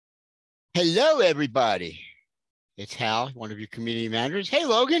Hello, everybody. It's Hal, one of your community managers. Hey,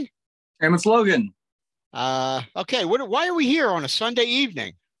 Logan. And it's Logan. Okay. Why are we here on a Sunday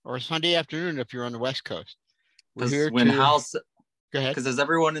evening or a Sunday afternoon if you're on the West Coast? We're Because here when to Hal's, go ahead. because as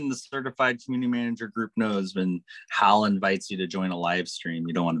everyone in the certified community manager group knows, when Hal invites you to join a live stream,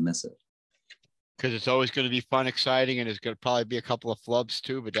 you don't want to miss it. Because it's always going to be fun, exciting, and there's going to probably be a couple of flubs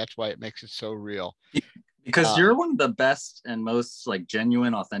too, but that's why it makes it so real. Because you're one of the best and most like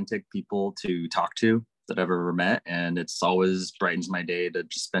genuine, authentic people to talk to that I've ever met. And it's always brightens my day to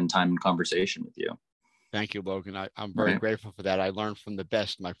just spend time in conversation with you. Thank you, Logan. I'm very Right. grateful for that. I learned from the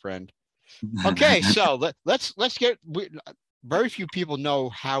best, my friend. Okay, so let's get. Very few people know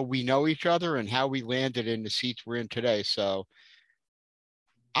how we know each other and how we landed in the seats we're in today. So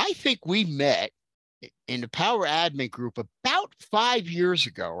I think we met in the Power Admin group about 5 years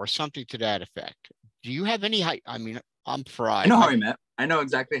ago or something to that effect. Do you have any? I mean, I'm I fried. know how we met. I know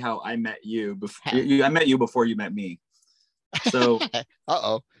exactly how I met you before. I met you before you met me. So,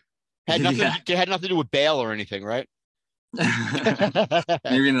 uh-oh. Had nothing. Yeah. It had nothing to do with bail or anything, right?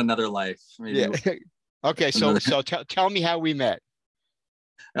 Maybe in another life. Maybe. Yeah. Okay, so tell me how we met.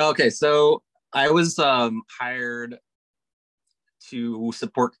 Okay, so I was hired to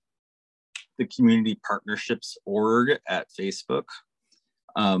support the community partnerships org at Facebook,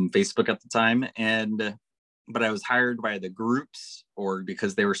 Facebook at the time, but I was hired by the groups org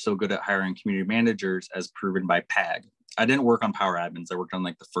because they were so good at hiring community managers, as proven by PAG. I didn't work on Power Admins. I worked on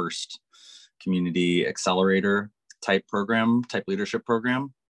like the first community accelerator type leadership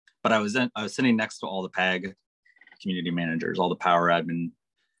program. But I was sitting next to all the PAG community managers, all the Power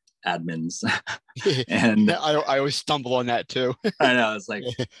admins. And I always stumble on that too. I know, it's like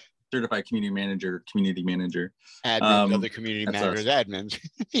certified community manager. Admins, other community managers, admins.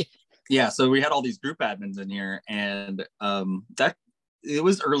 Yeah, so we had all these group admins in here, and that it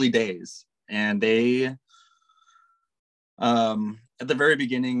was early days, and they at the very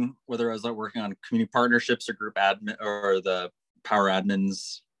beginning, whether I was like working on community partnerships or group admin or the Power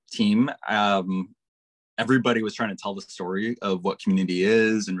Admins team, everybody was trying to tell the story of what community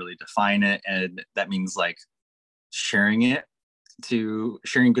is and really define it, and that means like sharing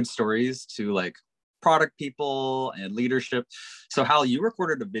good stories to like product people and leadership. So Hal, you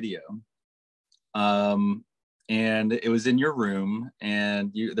recorded a video, and it was in your room,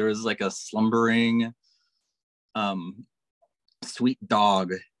 and there was like a slumbering sweet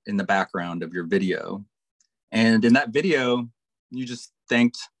dog in the background of your video, and in that video you just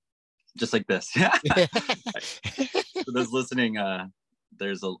thanked, just like this. For those listening,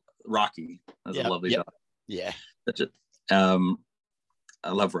 there's a Rocky. That's a lovely dog. Yeah.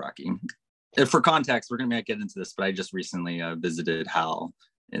 I love Rocky. And for context, we're gonna get into this, but I just recently visited Hal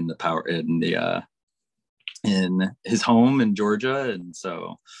in his home in Georgia, and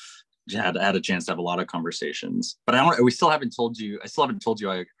so had a chance to have a lot of conversations. But I still haven't told you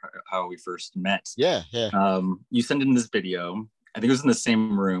how we first met. Yeah. You sent in this video. I think it was in the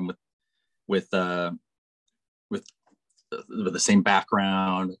same room with the same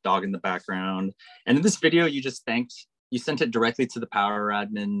background, dog in the background. And in this video, you sent it directly to the Power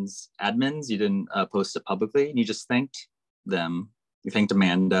admins. You didn't post it publicly. And you just thanked them. You thanked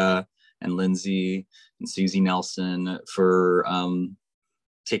Amanda and Lindsay and Susie Nelson for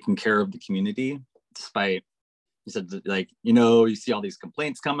taking care of the community, despite, you said, like, you see all these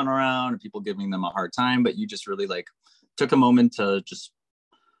complaints coming around and people giving them a hard time, but you just really like took a moment to just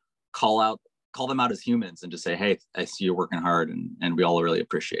call them out as humans and just say, hey, I see you're working hard, and we all really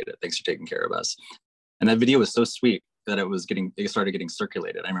appreciate it. Thanks for taking care of us. And that video was so sweet that it started getting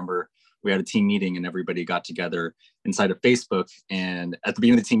circulated. I remember we had a team meeting and everybody got together inside of Facebook, and at the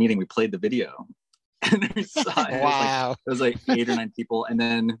beginning of the team meeting we played the video. And we saw it. Wow. It was like 8 or 9 people, and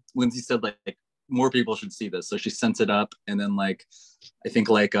then Lindsay said like more people should see this, so she sent it up. And then like I think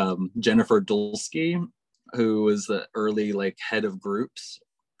like Jennifer Dulski, who was the early like head of groups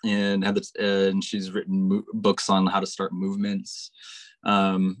and she's written books on how to start movements.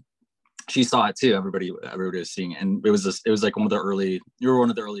 She saw it too. Everybody was seeing it, and it was like you were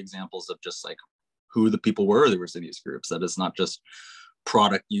one of the early examples of just like who the people were that were in these groups. That it's not just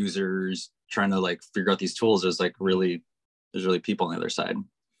product users trying to like figure out these tools. There's really people on the other side,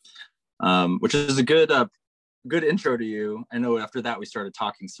 which is a good intro to you. I know after that we started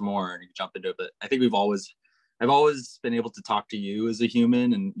talking some more and you jumped into it, but I think I've always been able to talk to you as a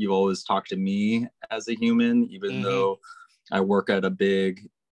human, and you've always talked to me as a human, even though I work at a big,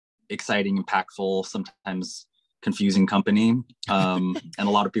 exciting, impactful, sometimes confusing company. And a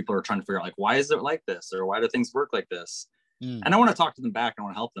lot of people are trying to figure out like, why is it like this? Or why do things work like this? Mm. And I want to talk to them back. I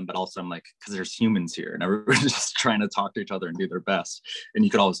want to help them, but also I'm like, because there's humans here and everyone's just trying to talk to each other and do their best. And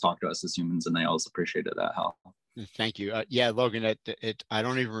you could always talk to us as humans, and they always appreciated that help. Thank you. Yeah, Logan, I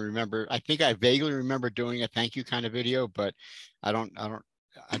don't even remember. I think I vaguely remember doing a thank you kind of video, but I don't,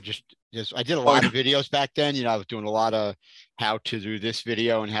 I just I did a lot of videos back then. I was doing a lot of how to do this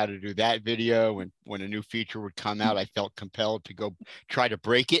video and how to do that video. And when a new feature would come out, I felt compelled to go try to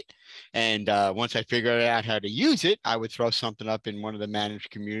break it. And once I figured out how to use it, I would throw something up in one of the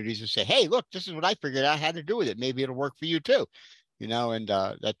managed communities and say, hey, look, this is what I figured out how to do with it. Maybe it'll work for you too. And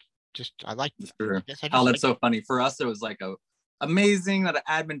that just, I like, sure. I guess I just Oh, that's so funny. For us, it was like amazing that an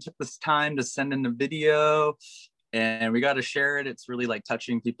admin took this time to send in the video, and we got to share it. It's really like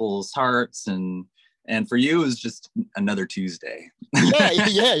touching people's hearts, and for you, it was just another Tuesday.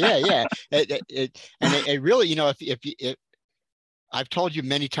 yeah. It really, if I've told you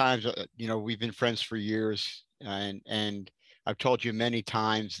many times, we've been friends for years, and I've told you many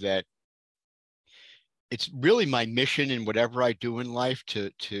times that it's really my mission in whatever I do in life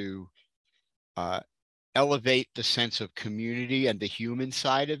to elevate the sense of community and the human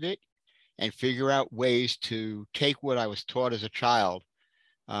side of it, and figure out ways to take what I was taught as a child,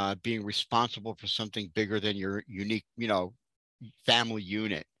 being responsible for something bigger than your unique, family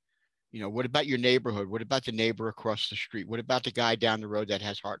unit. What about your neighborhood? What about the neighbor across the street? What about the guy down the road that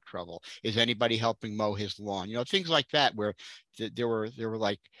has heart trouble? Is anybody helping mow his lawn? Things like that, where there were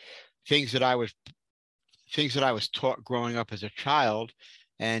like things that I was taught growing up as a child.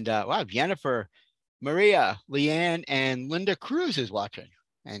 And wow, Jennifer, Maria, Leanne, and Linda Cruz is watching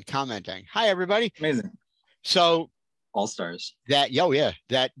and commenting. Hi, everybody. Amazing. So all stars. That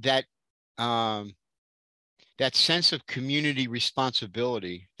sense of community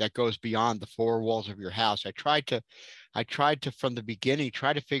responsibility that goes beyond the four walls of your house. I tried to from the beginning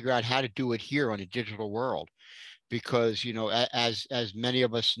try to figure out how to do it here on a digital world, because as many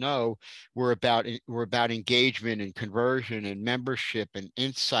of us know, we're about engagement and conversion and membership and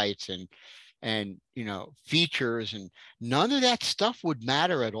insights and features, and none of that stuff would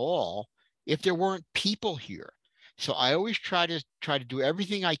matter at all if there weren't people here. So I always try to do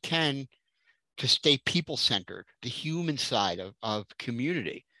everything I can to stay people-centered, the human side of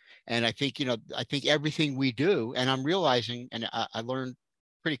community. And I think everything we do, and I'm realizing, and I learned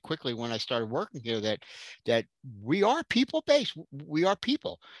pretty quickly when I started working here, that we are people-based. We are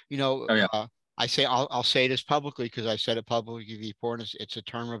people. Oh, yeah. I'll say this publicly, because I said it publicly before, and it's a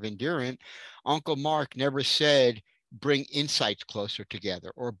term of endearment. Uncle Mark never said bring insights closer together,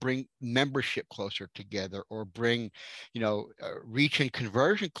 or bring membership closer together, or bring reach and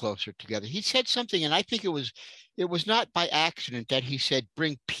conversion closer together. He said something, and I think it was not by accident that he said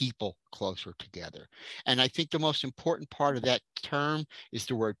bring people closer together. And I think the most important part of that term is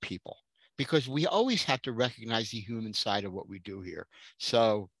the word people, because we always have to recognize the human side of what we do here.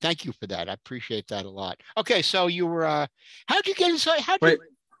 So thank you for that. I appreciate that a lot. Okay, so you were how'd you get inside? Wait,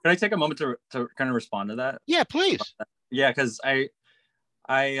 can I take a moment to kind of respond to that? Yeah, please. Yeah, because I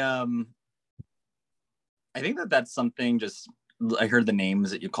think that's something. Just, I heard the names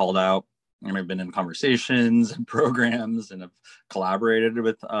that you called out, and I've been in conversations and programs, and have collaborated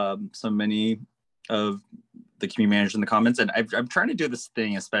with so many of the community managers in the comments. And I'm trying to do this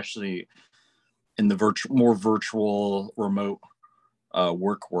thing, especially in the more virtual, remote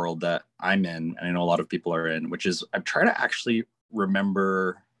work world that I'm in, and I know a lot of people are in, which is I'm trying to actually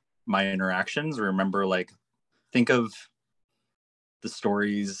remember my interactions, remember, like, think of the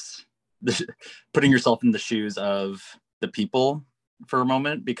stories, putting yourself in the shoes of the people for a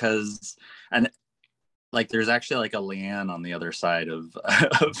moment, because, and like, there's actually like a Leanne on the other side of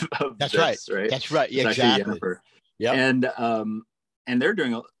that's this, right? That's right. Yeah, exactly. Yeah. And they're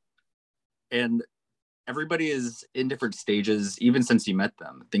doing, and everybody is in different stages. Even since you met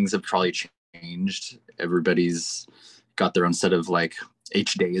them, things have probably changed. Everybody's got their own set of, like,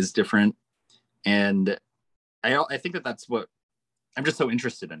 each day is different. And I think that's what I'm just so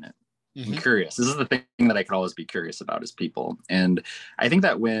interested in it. Mm-hmm. I'm curious. This is the thing that I could always be curious about, is people. And I think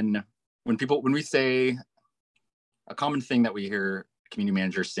that when we say, a common thing that we hear community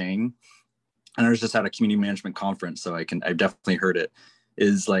managers saying, and I was just at a community management conference, so I've definitely heard it,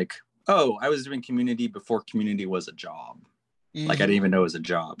 is like, oh, I was doing community before community was a job. Mm-hmm. Like, I didn't even know it was a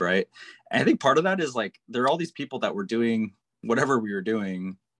job, right? And I think part of that is, like, there are all these people that were doing whatever we were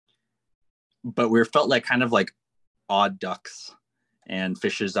doing, but we felt like kind of like odd ducks and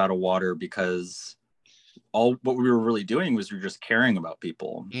fishes out of water, because all what we were really doing was we were just caring about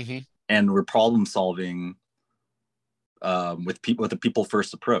people. Mm-hmm. And we're problem solving with a people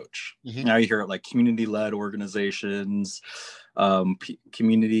first approach. Mm-hmm. Now you hear it, like, community led organizations,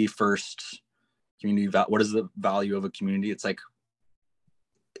 community first what is the value of a community? It's like,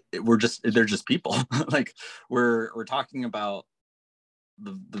 they're just people. Like we're talking about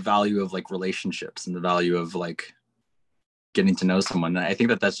the value of like relationships and the value of like getting to know someone. And I think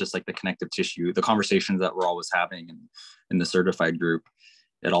that that's just like the connective tissue, the conversations that we're always having in the certified group.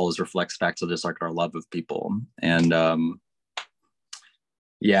 It always reflects back to just like our love of people. And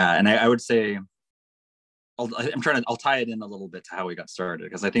yeah, and I would say I'll tie it in a little bit to how we got started,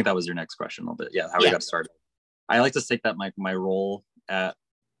 because I think that was your next question a little bit. Yeah, how we got started. I like to take that my role at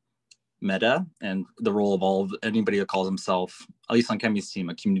Meta and the role of anybody that calls himself, at least on Kemi's team,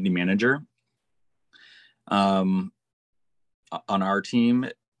 a community manager. On our team,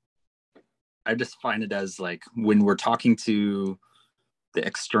 I just find it as like when we're talking to the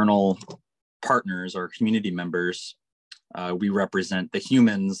external partners or community members, we represent the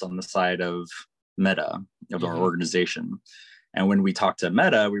humans on the side of Meta, of our organization. And when we talk to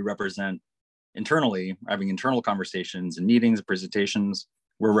Meta, we represent internally, having internal conversations and meetings and presentations.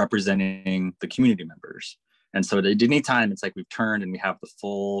 We're representing the community members. And so at any time, it's like we've turned and we have the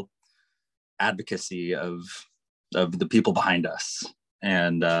full advocacy of the people behind us.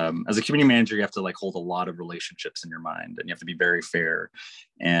 And as a community manager, you have to like hold a lot of relationships in your mind, and you have to be very fair.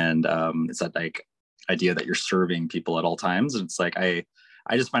 And it's that like idea that you're serving people at all times. And it's like, I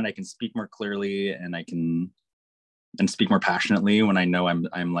just find I can speak more clearly, and I can speak more passionately when I know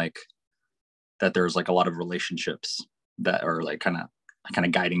I'm like, that there's like a lot of relationships that are like kind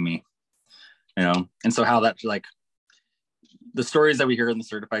of guiding me, you know? And so how that, like, the stories that we hear in the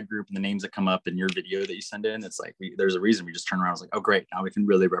certified group and the names that come up in your video that you send in, it's like, there's a reason we just turn around. I was like, oh, great. Now we can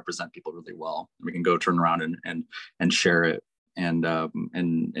really represent people really well. We can go turn around and share it. And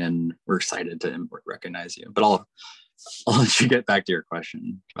we're excited to recognize you, but I'll let you get back to your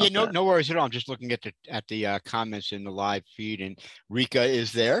question. Yeah, no worries at all. I'm just looking at the comments in the live feed, and Rika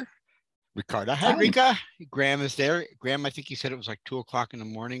is there. Ricardo. Hi, Rika. Graham is there. Graham, I think he said it was like 2:00 in the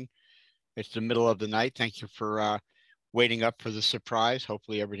morning. It's the middle of the night. Thank you for waiting up for the surprise.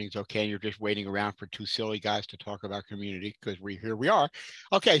 Hopefully everything's okay. And you're just waiting around for two silly guys to talk about community, because here we are.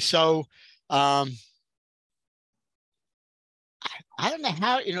 Okay, so I don't know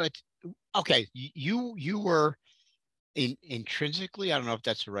how, it's okay. You were intrinsically, I don't know if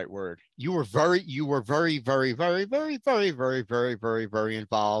that's the right word. You were very, very, very, very, very, very, very, very, very, very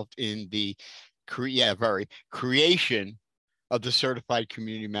involved in the creation of the Certified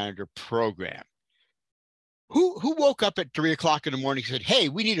Community Manager program. Who woke up at 3:00 in the morning and said, hey,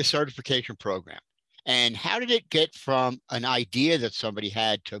 we need a certification program? And how did it get from an idea that somebody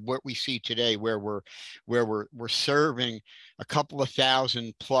had to what we see today, where we're serving a couple of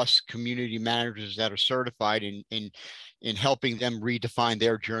thousand plus community managers that are certified in helping them redefine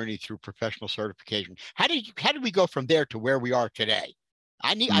their journey through professional certification? How did we go from there to where we are today?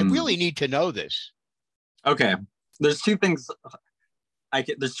 I really need to know this. Okay, there's two things.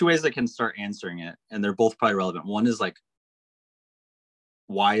 There's two ways I can start answering it, and they're both probably relevant. One is like,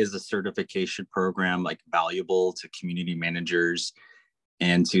 why is the certification program like valuable to community managers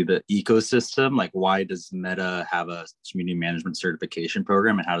and to the ecosystem? Like, why does Meta have a community management certification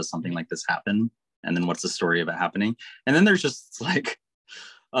program, and how does something like this happen? And then what's the story of it happening? And then there's just like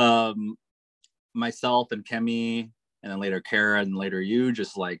myself and Kemi, and then later Kara, and later you,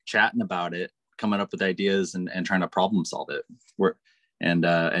 just like chatting about it, coming up with ideas and trying to problem solve it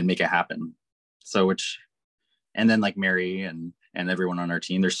and make it happen. So and then like Mary and everyone on our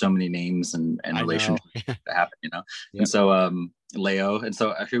team, there's so many names and relationships that happen, Yep. And so Leo, and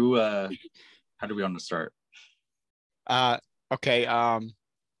so how do we want to start? Okay. I'll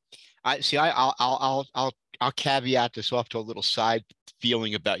caveat this off to a little side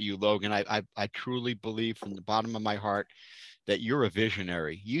feeling about you, Logan. I truly believe from the bottom of my heart that you're a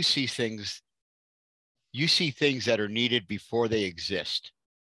visionary. You see things that are needed before they exist.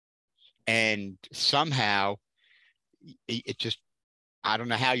 And somehow it just, I don't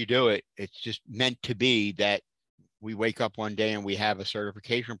know how you do it. It's just meant to be that we wake up one day and we have a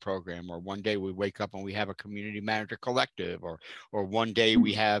certification program, or one day we wake up and we have a community manager collective, or one day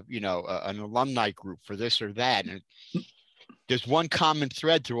we have, an alumni group for this or that. And there's one common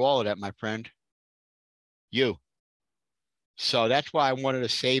thread through all of that, my friend. You. So that's why I wanted to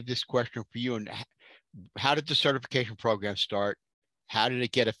save this question for you. And how did the certification program start? How did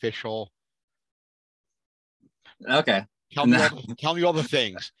it get official? Okay. Tell me all the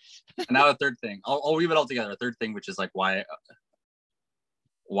things. And now a third thing. I'll weave it all together. A third thing, which is like, why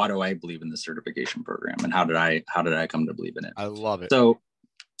do I believe in the certification program, and how did I come to believe in it? I love it. So,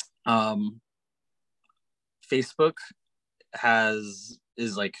 Facebook is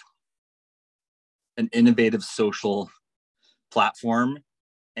like an innovative social platform,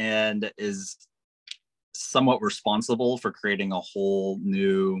 and is somewhat responsible for creating a whole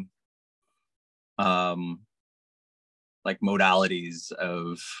new like modalities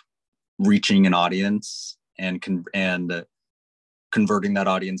of reaching an audience and converting that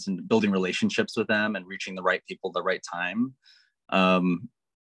audience and building relationships with them and reaching the right people at the right time.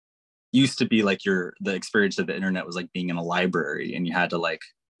 Used to be like the experience of the internet was like being in a library, and you had to like,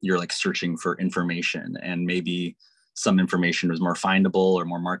 you're like searching for information, and maybe some information was more findable or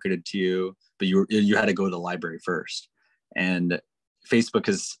more marketed to you, but you had to go to the library first. And Facebook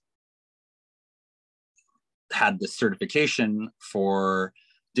has had this certification for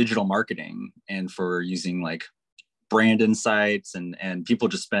digital marketing and for using like brand insights, and people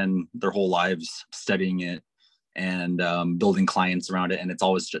just spend their whole lives studying it and building clients around it. And it's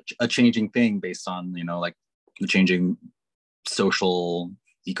always a changing thing based on, you know, like the changing social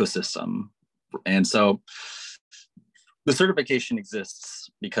ecosystem. And so the certification exists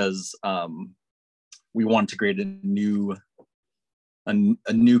because we want to create a new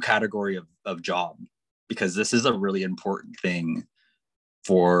category of job, because this is a really important thing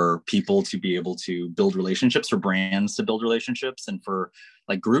for people to be able to build relationships, for brands to build relationships, and for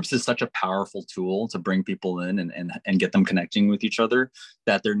like groups is such a powerful tool to bring people in and get them connecting with each other,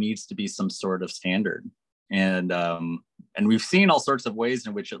 that there needs to be some sort of standard. And we've seen all sorts of ways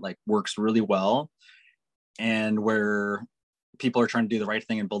in which it like works really well, and where people are trying to do the right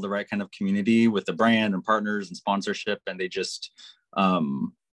thing and build the right kind of community with the brand and partners and sponsorship, and they just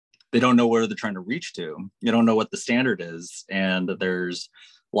they don't know where they're trying to reach to. You don't know what the standard is. And there's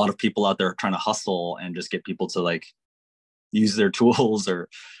a lot of people out there trying to hustle and just get people to like use their tools, or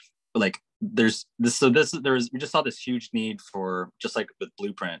like we just saw this huge need for, just like with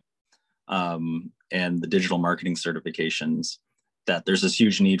Blueprint and the digital marketing certifications, that there's this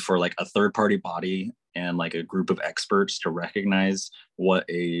huge need for like a third party body and like a group of experts to recognize what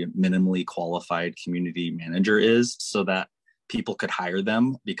a minimally qualified community manager is, so that people could hire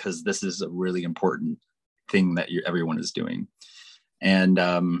them, because this is a really important thing that everyone is doing. And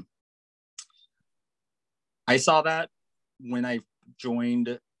I saw that when I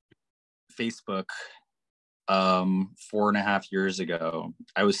joined Facebook 4.5 years ago.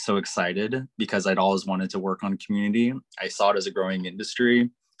 I was so excited because I'd always wanted to work on community. I saw it as a growing industry,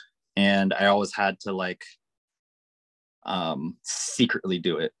 and I always had to like secretly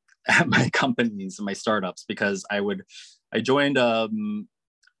do it at my companies and my startups, because I joined a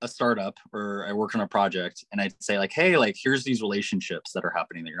startup, or I worked on a project, and I'd say like, hey, like here's these relationships that are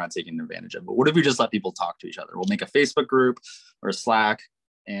happening that you're not taking advantage of. But what if we just let people talk to each other? We'll make a Facebook group or a Slack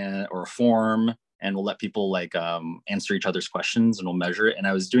or a forum, and we'll let people like answer each other's questions, and we'll measure it. And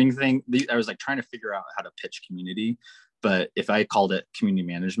I was I was like trying to figure out how to pitch community. But if I called it community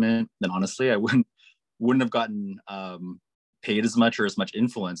management, then honestly, I wouldn't have gotten paid as much or as much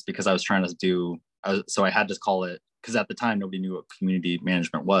influence, because I was trying to so I had to call it, because at the time nobody knew what community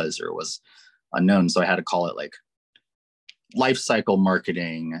management was, or it was unknown. So I had to call it like life cycle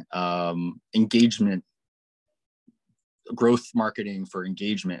marketing, engagement, growth marketing for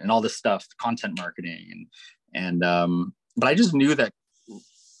engagement, and all this stuff, content marketing. But I just knew that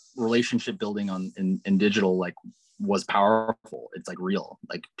relationship building in digital like was powerful. It's like real,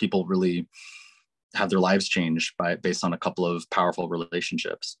 like people really have their lives changed based on a couple of powerful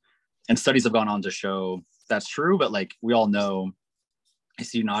relationships. And studies have gone on to show that's true. But like we all know, I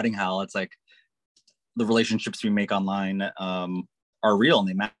see you nodding, Hal, it's like the relationships we make online are real, and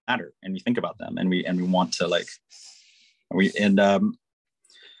they matter, and we think about them, and we want to like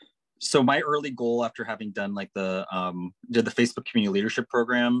so my early goal after having done like did the Facebook community leadership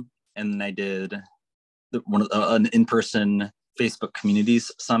program, and then I did an in-person Facebook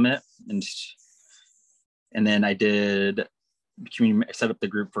communities summit, and then I did set up the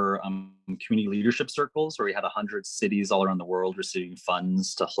group for community leadership circles, where we had 100 cities all around the world receiving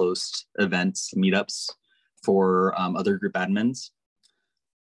funds to host events, meetups for other group admins.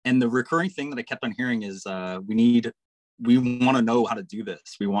 And the recurring thing that I kept on hearing is we want to know how to do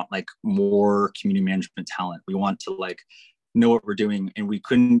this. We want like more community management talent. We want to like know what we're doing, and we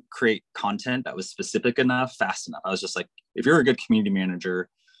couldn't create content that was specific enough, fast enough. I was just like, if you're a good community manager,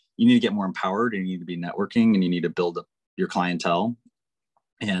 you need to get more empowered, and you need to be networking, and you need to build up your clientele,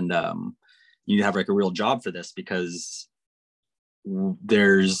 and you need to have like a real job for this, because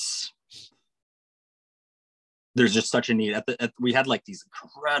there's just such a need. We had like these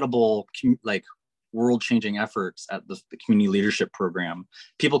incredible like world-changing efforts at the community leadership program,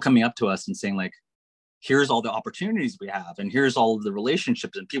 people coming up to us and saying like, here's all the opportunities we have, and here's all of the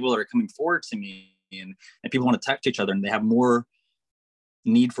relationships, and people that are coming forward to me, and people want to talk to each other, and they have more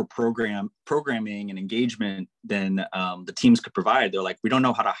need for programming and engagement than the teams could provide. They're like, we don't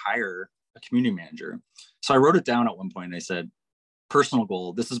know how to hire a community manager. So I wrote it down at one point and I said, personal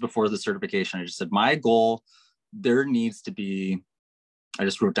goal. This is before the certification. I just said, my goal, there needs to be, I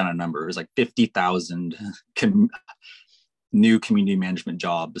just wrote down a number. It was like 50,000 new community management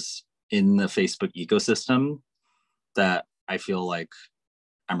jobs in the Facebook ecosystem that I feel like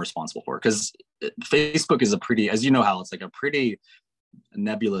I'm responsible for. Because Facebook is a pretty, as you know, Hal, it's like a pretty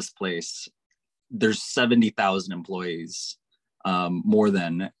nebulous place. There's 70,000 employees, more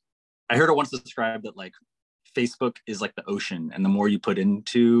than, I heard it once described that like Facebook is like the ocean, and the more you put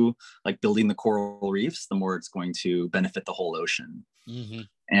into like building the coral reefs, the more it's going to benefit the whole ocean. Mm-hmm.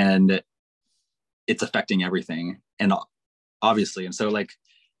 And it's affecting everything. And obviously, and so like,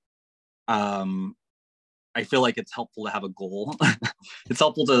 I feel like it's helpful to have a goal. It's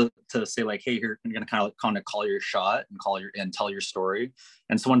helpful to say like, hey, here, you're gonna kind of call your shot and tell your story.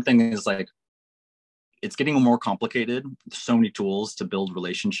 And so one thing is like, it's getting more complicated. There's so many tools to build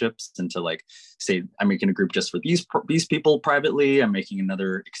relationships and to like say, I'm making a group just for these people privately. I'm making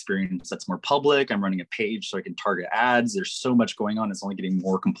another experience that's more public. I'm running a page so I can target ads. There's so much going on. It's only getting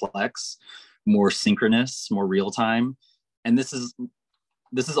more complex, more synchronous, more real time. And this is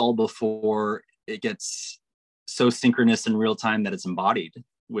all before it gets so synchronous and real time that it's embodied,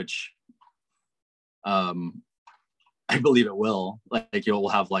 which I believe it will. Like you'll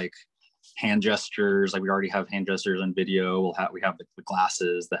have like hand gestures, like we already have hand gestures on video. We have the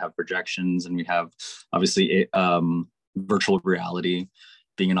glasses that have projections, and we have obviously virtual reality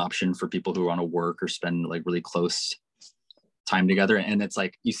being an option for people who want to work or spend like really close time together. And it's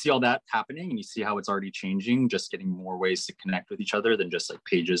like you see all that happening, and you see how it's already changing, just getting more ways to connect with each other than just like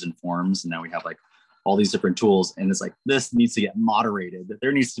pages and forms. And now we have like all these different tools, and it's like this needs to get moderated.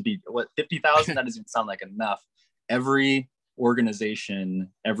 There needs to be 50,000. That doesn't sound like enough. Every organization,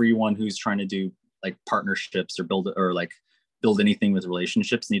 everyone who's trying to do like partnerships or build anything with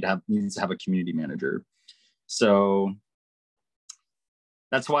relationships needs to have a community manager. So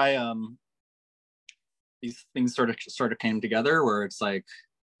that's why these things sort of came together, where it's like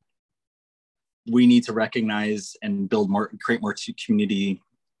we need to recognize and create more community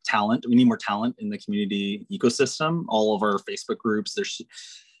talent. We need more talent in the community ecosystem. All of our Facebook groups,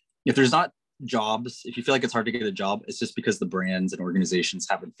 if there's not jobs, if you feel like it's hard to get a job, it's just because the brands and organizations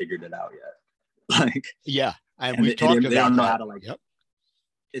haven't figured it out yet. Like, yeah, and we've talked about they don't know that. how to like. Yep.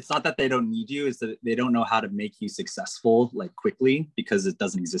 It's not that they don't need you; it's that they don't know how to make you successful like quickly, because it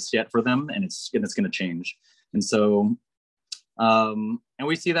doesn't exist yet for them, and it's going to change. And so, and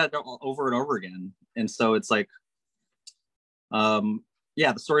we see that over and over again. And so it's like,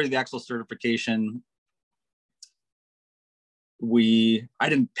 yeah, the story of the actual certification. I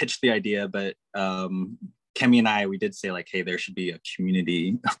didn't pitch the idea, but Kemi and we did say like, hey, there should be a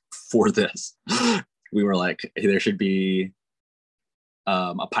community for this. We were like, hey, there should be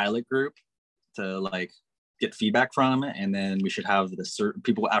a pilot group to like get feedback from, and then we should have the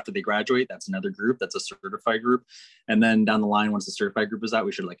people after they graduate. That's another group. That's a certified group, and then down the line, once the certified group is out,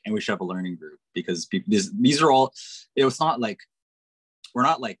 we should have a learning group, because these are all. It's not like we're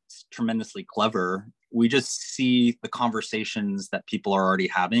not like tremendously clever. We just see the conversations that people are already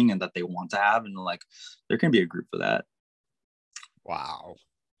having and that they want to have, and like there can be a group for that. Wow.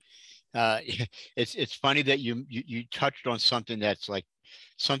 It's funny that you touched on something that's like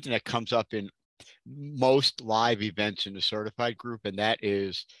something that comes up in most live events in the certified group, and that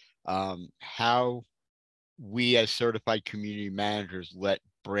is how we as certified community managers let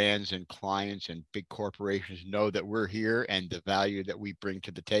brands and clients and big corporations know that we're here and the value that we bring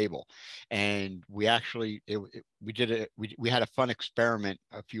to the table. And we actually we had a fun experiment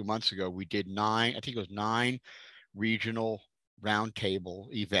a few months ago. We did 9 regional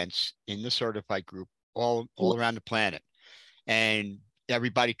roundtable events in the certified group all around the planet, and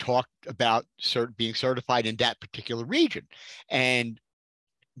everybody talked about being certified in that particular region. And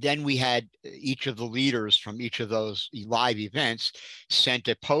then we had each of the leaders from each of those live events sent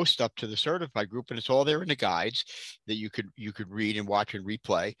a post up to the certified group, and it's all there in the guides that you could read and watch and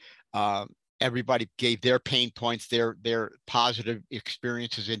replay. Everybody gave their pain points, their positive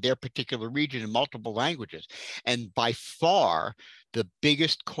experiences in their particular region in multiple languages. And by far, the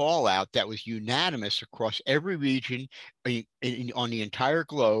biggest call out that was unanimous across every region on the entire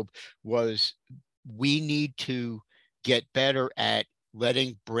globe was, we need to get better at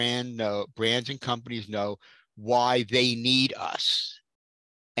letting brands and companies know why they need us.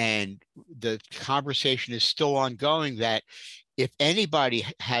 And the conversation is still ongoing that if anybody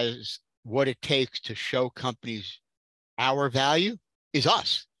has what it takes to show companies our value, is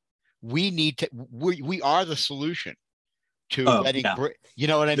us. We are the solution to letting, yeah. You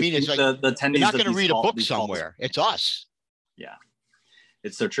know what I mean? It's like, the attendees, you're not going to read a book somewhere. It's us. Yeah,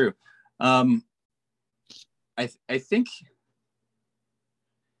 it's so true. Um, I think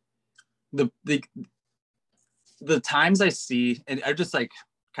the times I see, and I'm just like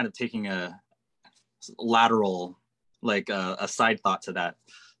kind of taking a lateral, like a side thought to that.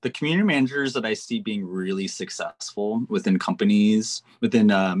 The community managers that I see being really successful within companies, within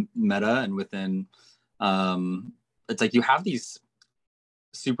Meta, and within, it's like you have these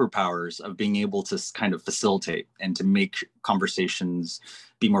superpowers of being able to kind of facilitate and to make conversations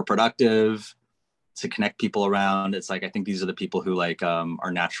be more productive, to connect people around. It's like I think these are the people who like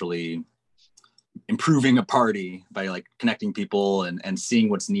are naturally improving a party by like connecting people and seeing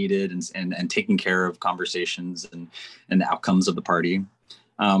what's needed and taking care of conversations and the outcomes of the party.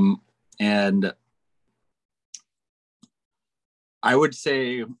 And I would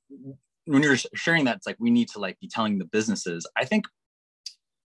say when you're sharing that, it's like we need to like be telling the businesses. I think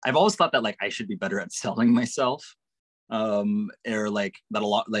I've always thought that like I should be better at selling myself. Or like that a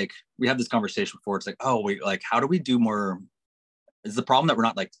lot, like we had this conversation before. It's like, oh, wait, like how do we do more? Is the problem that we're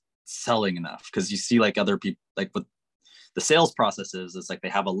not like selling enough? Because you see like other people, like with the sales processes, it's like they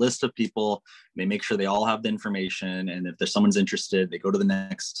have a list of people, they make sure they all have the information, and if there's someone's interested, they go to the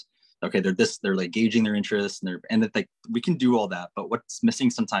next. Okay, they're like gauging their interest, and that like we can do all that, but what's missing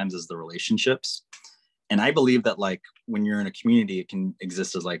sometimes is the relationships. And I believe that like when you're in a community, it can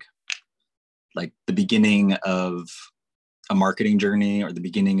exist as like the beginning of a marketing journey or the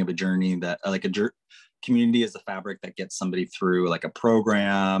beginning of a journey that like community is the fabric that gets somebody through like a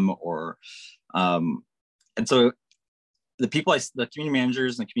program or and so the community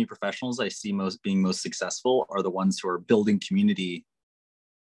managers and the community professionals I see being most successful are the ones who are building community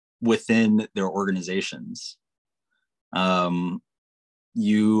within their organizations.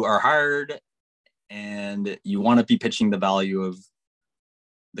 You are hired and you want to be pitching the value of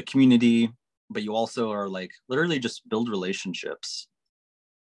the community, but you also are like literally just build relationships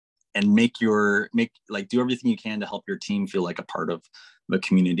and do everything you can to help your team feel like a part of the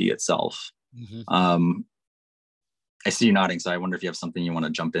community itself. Mm-hmm. I see you nodding, so I wonder if you have something you want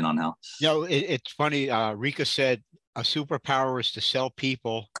to jump in on, Hal. It's funny. Rika said a superpower is to sell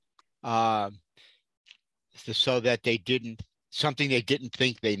people so that something they didn't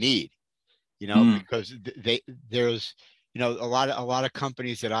think they need, because there's, a lot of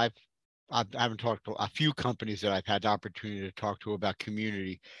companies that I haven't talked to, a few companies that I've had the opportunity to talk to about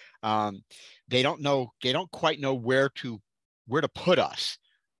community. They don't quite know where to put us.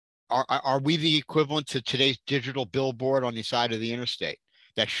 Are we the equivalent to today's digital billboard on the side of the interstate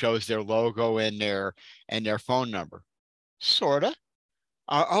that shows their logo and their phone number? Sorta.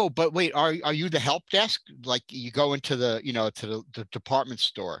 But wait, are you the help desk? Like you go into the the department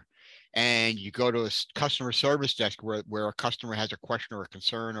store, and you go to a customer service desk where a customer has a question or a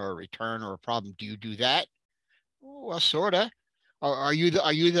concern or a return or a problem. Do you do that? Well, sorta. Are you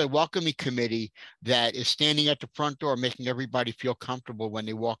the welcoming committee that is standing at the front door making everybody feel comfortable when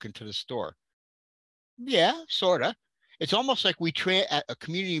they walk into the store? Yeah, sorta. It's almost like a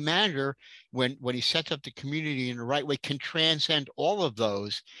community manager, when he sets up the community in the right way, can transcend all of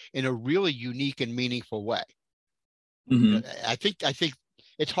those in a really unique and meaningful way. Mm-hmm. I think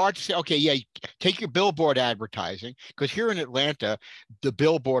it's hard to say, okay, yeah, take your billboard advertising, because here in Atlanta, the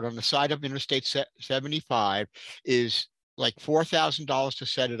billboard on the side of Interstate 75 is like $4,000 to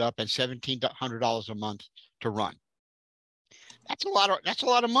set it up and $1,700 a month to run. That's a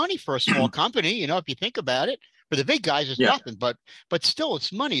lot of money for a small company, if you think about it. For the big guys, it's nothing, but still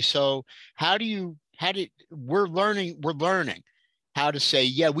it's money. So we're learning how to say,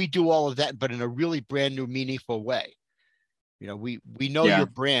 yeah, we do all of that, but in a really brand new, meaningful way. We know your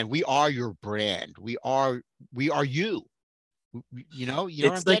brand. We are your brand. We are you. You know what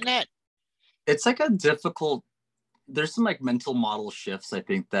I'm getting at? It's like there's some like mental model shifts I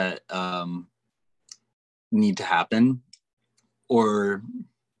think that need to happen, or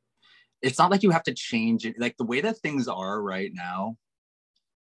it's not like you have to change it. Like the way that things are right now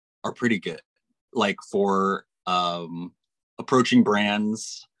are pretty good. Like for approaching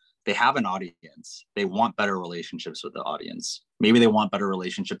brands, they have an audience. They want better relationships with the audience. Maybe they want better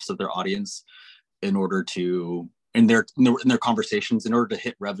relationships with their audience in order to, in their conversations, in order to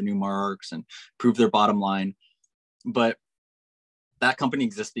hit revenue marks and prove their bottom line. But that company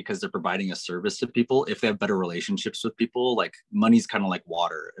exists because they're providing a service to people. If they have better relationships with people, like money's kind of like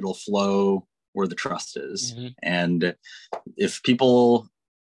water. It'll flow where the trust is. Mm-hmm. And if people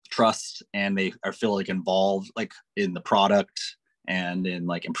trust and they feel like involved, like in the product and in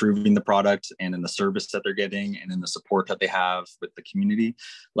like improving the product and in the service that they're getting and in the support that they have with the community,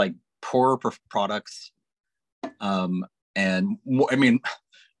 like poorer products, and I mean,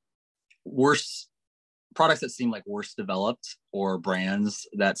 worse products that seem like worse developed, or brands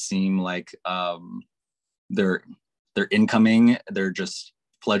that seem like they're incoming, they're just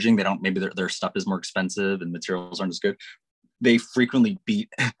pledging, they don't, maybe their stuff is more expensive and materials aren't as good, they frequently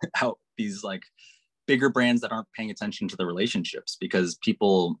beat out these like bigger brands that aren't paying attention to the relationships, because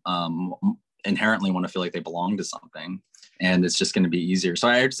people inherently want to feel like they belong to something, and it's just going to be easier. So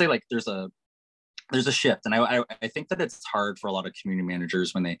I would say like there's a shift, and I think that it's hard for a lot of community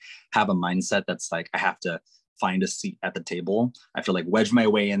managers when they have a mindset that's like, I have to find a seat at the table. I have to like wedge my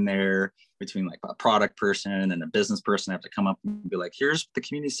way in there between like a product person and a business person. I have to come up and be like, here's what the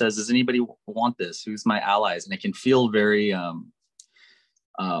community says. Does anybody want this? Who's my allies? And it can feel very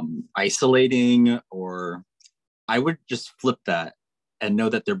isolating. Or I would just flip that and know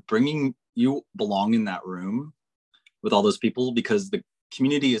that you belong in that room with all those people, because the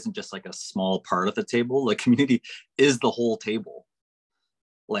community isn't just like a small part of the table. Like, community is the whole table.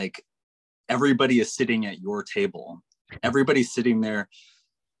 Like, everybody is sitting at your table. Everybody's sitting there.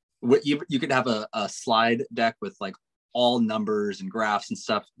 You could have a slide deck with like all numbers and graphs and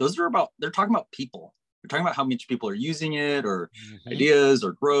stuff. They're talking about people. They're talking about how much people are using it, or ideas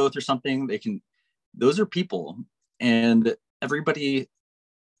or growth or something. Those are people, and everybody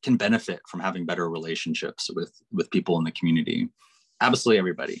can benefit from having better relationships with people in the community. Absolutely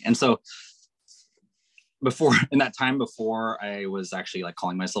everybody. And so before I was actually like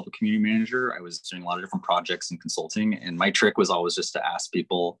calling myself a community manager, I was doing a lot of different projects and consulting. And my trick was always just to ask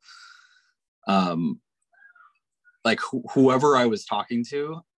people, like whoever I was talking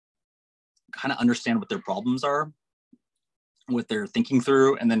to, kind of understand what their problems are, what they're thinking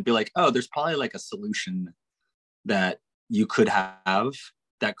through, and then be like, oh, there's probably like a solution that you could have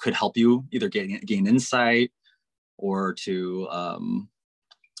that could help you either gain insight, or to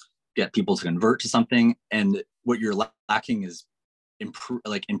get people to convert to something. And what you're lacking is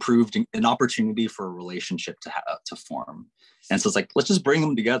improved an opportunity for a relationship to form. And so it's like, let's just bring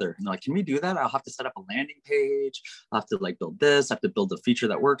them together. And they're like, can we do that? I'll have to set up a landing page. I'll have to like build this. I have to build a feature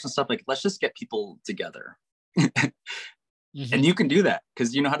that works and stuff. Like, let's just get people together. And you can do that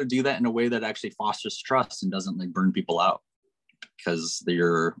because you know how to do that in a way that actually fosters trust and doesn't like burn people out because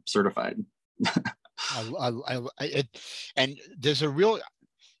you're certified. And there's a real,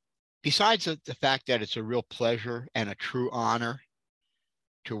 besides the fact that it's a real pleasure and a true honor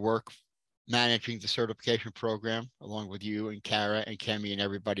to work managing the certification program along with you and Kara and Kemi and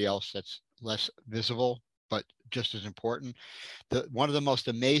everybody else that's less visible, but just as important. One of the most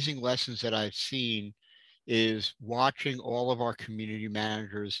amazing lessons that I've seen is watching all of our community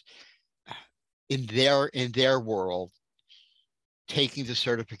managers in their world taking the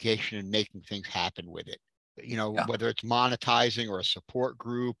certification and making things happen with it. You know, whether it's monetizing or a support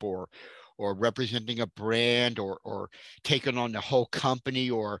group or representing a brand or taking on the whole company,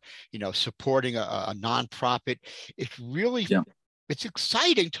 or, you know, supporting a nonprofit. It's really, it's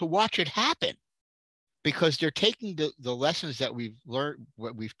exciting to watch it happen, because they're taking the lessons that we've learned,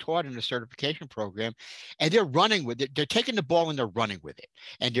 what we've taught in the certification program, and they're running with it. They're taking the ball and they're running with it.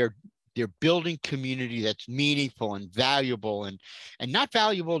 And they're building community that's meaningful and valuable, and not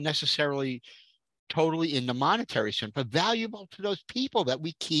valuable necessarily totally in the monetary sense, but valuable to those people that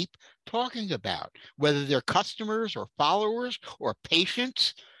we keep talking about, whether they're customers or followers or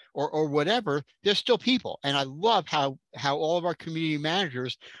patients or whatever. They're still people. And I love how all of our community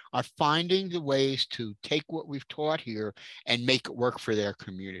managers are finding the ways to take what we've taught here and make it work for their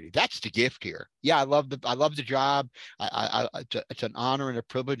community. That's the gift here. Yeah, I love the job. It's an honor and a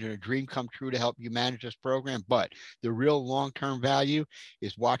privilege and a dream come true to help you manage this program. But the real long-term value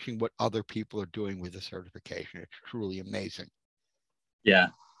is watching what other people are doing with the certification. It's truly amazing. Yeah,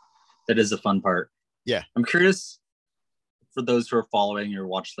 that is the fun part. Yeah. I'm curious, for those who are following your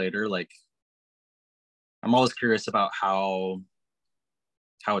watch later, like, I'm always curious about how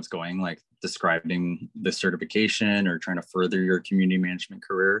it's going, like describing the certification or trying to further your community management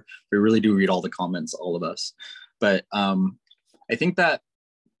career. We really do read all the comments, all of us. But I think that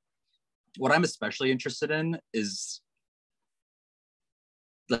what I'm especially interested in is,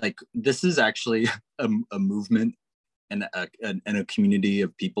 like, this is actually a movement and a community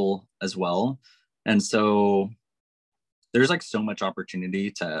of people as well. And so there's like so much opportunity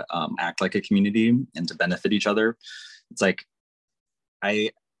to act like a community and to benefit each other. It's like,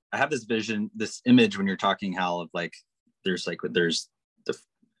 I have this vision, this image when you're talking, Hal, of like, there's the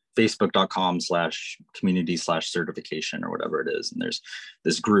facebook.com/community/certification or whatever it is. And there's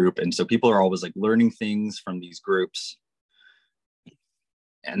this group. And so people are always like learning things from these groups.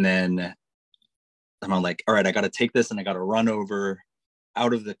 And then I'm like, all right, I got to take this and I got to run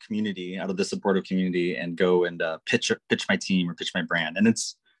out of the community, out of the supportive community, and go and pitch my team or pitch my brand. And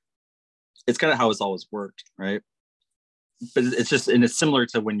it's it's kind of how it's always worked, right? But it's just, and it's similar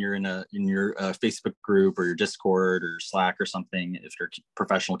to when you're in your Facebook group or your Discord or Slack or something. If you're a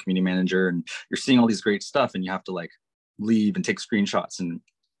professional community manager and you're seeing all these great stuff, and you have to like leave and take screenshots and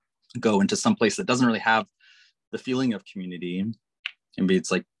go into some place that doesn't really have the feeling of community. Maybe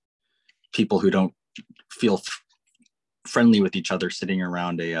it's like people who don't feel friendly with each other sitting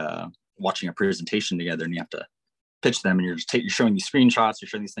around watching a presentation together, and you have to pitch them, and you're showing these screenshots, you're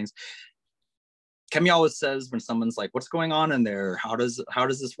showing these things. Kemi always says when someone's like, what's going on in there? How does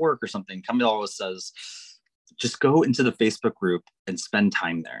this work or something? Kemi always says, just go into the Facebook group and spend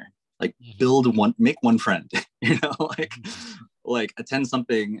time there. Like make one friend, like attend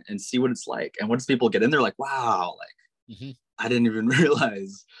something and see what it's like. And once people get in there, like, wow, like I didn't even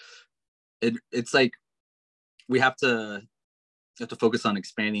realize it. It's like, we have to focus on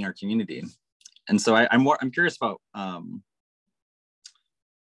expanding our community. And so I'm curious about,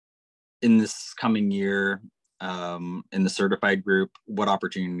 in this coming year, in the certified group, what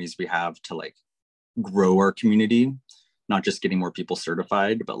opportunities we have to like grow our community, not just getting more people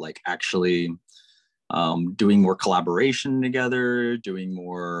certified, but like actually doing more collaboration together, doing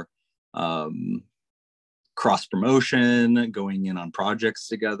more cross promotion, going in on projects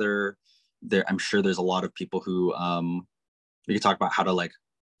together. I'm sure there's a lot of people who we could talk about how to like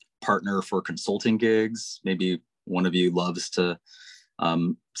partner for consulting gigs. Maybe one of you loves to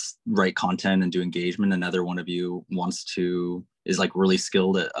write content and do engagement. Another one of you is like really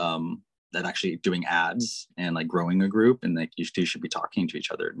skilled at actually doing ads and like growing a group. And like you two should be talking to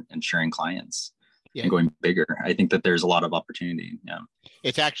each other and sharing clients and going bigger. I think that there's a lot of opportunity. Yeah.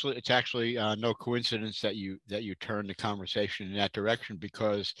 It's actually no coincidence that you turned the conversation in that direction,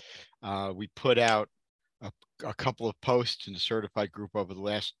 because we put out a couple of posts in the certified group over the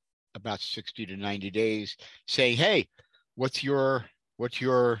last about 60 to 90 days saying, hey, what's your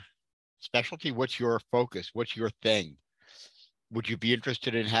specialty? What's your focus? What's your thing? Would you be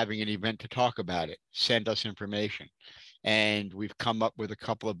interested in having an event to talk about it? Send us information. And we've come up with a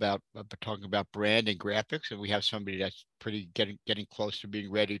couple about talking about brand and graphics, and we have somebody that's pretty getting close to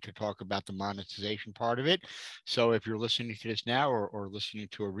being ready to talk about the monetization part of it. So if you're listening to this now or listening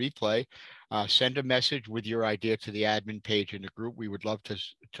to a replay, send a message with your idea to the admin page in the group. We would love to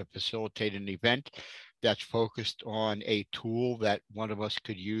facilitate an event that's focused on a tool that one of us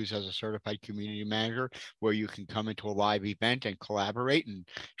could use as a certified community manager, where you can come into a live event and collaborate and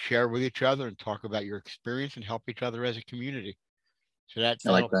share with each other and talk about your experience and help each other as a community. So I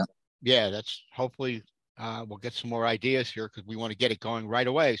like that. Yeah, that's hopefully we'll get some more ideas here, because we want to get it going right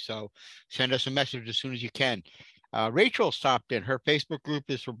away. So send us a message as soon as you can. Rachel stopped in. Her Facebook group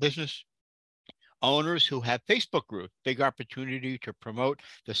is for business owners who have Facebook groups. Big opportunity to promote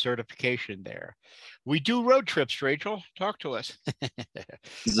the certification there. We do road trips, Rachel. Talk to us.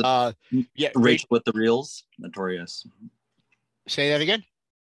 Yeah, Rachel with the reels, notorious. Say that again.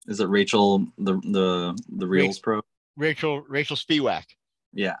 Is it Rachel the reels pro? Rachel Spiewak.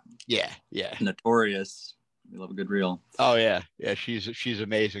 Yeah. Notorious. We love a good reel. Oh yeah. She's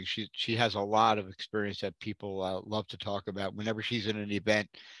amazing. She has a lot of experience that people love to talk about. Whenever she's in an event,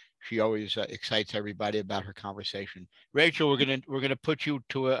 she always excites everybody about her conversation. Rachel, we're gonna put you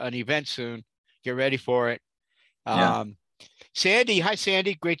to an event soon. Get ready for it. Sandy, hi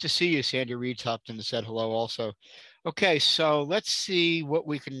Sandy, great to see you. Sandy Reed hopped in and said hello also. Okay, so let's see what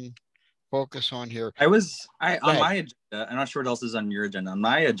we can focus on here. On my agenda, I'm not sure what else is on your agenda. On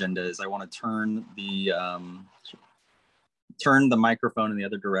my agenda is I want to turn the microphone in the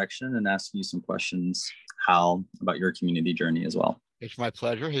other direction and ask you some questions, Hal, about your community journey as well. It's my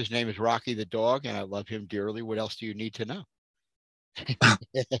pleasure. His name is Rocky the dog, and I love him dearly. What else do you need to know?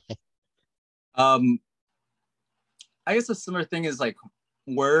 I guess a similar thing is like,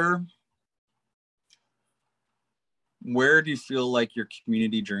 where do you feel like your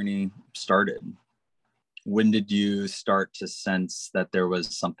community journey started? When did you start to sense that there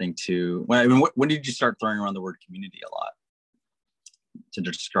was something when did you start throwing around the word community a lot to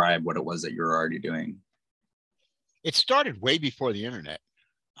describe what it was that you were already doing? It started way before the internet.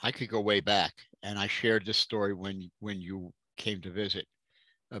 I could go way back, and I shared this story when you came to visit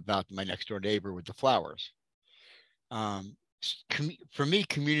about my next door neighbor with the flowers. For me,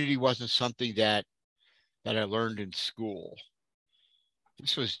 community wasn't something that I learned in school.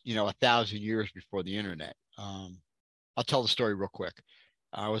 This was, 1,000 years before the internet. I'll tell the story real quick.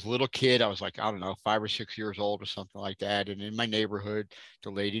 I was a little kid. I was like, I don't know, 5 or 6 years old or something like that. And in my neighborhood, the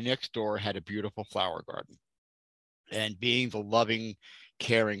lady next door had a beautiful flower garden. And being the loving,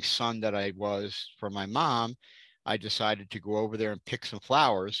 caring son that I was for my mom, I decided to go over there and pick some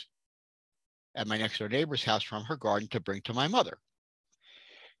flowers at my next door neighbor's house from her garden to bring to my mother.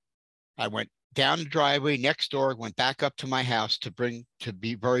 I went down the driveway next door, went back up to my house to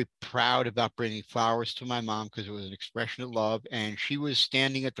be very proud about bringing flowers to my mom because it was an expression of love. And she was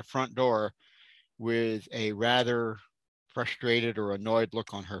standing at the front door with a rather frustrated or annoyed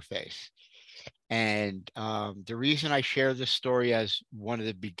look on her face. And the reason I share this story as one of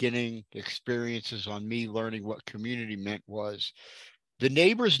the beginning experiences on me learning what community meant was the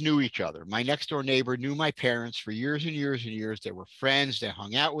neighbors knew each other. My next door neighbor knew my parents for years and years and years. They were friends. They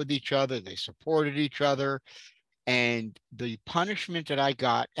hung out with each other. They supported each other. And the punishment that I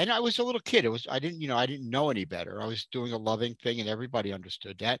got, and I was a little kid. I didn't know any better. I was doing a loving thing and everybody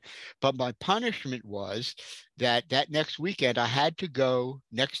understood that. But my punishment was that next weekend I had to go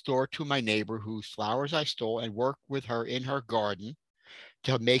next door to my neighbor whose flowers I stole and work with her in her garden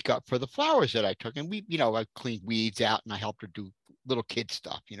to make up for the flowers that I took. And I cleaned weeds out and I helped her do little kid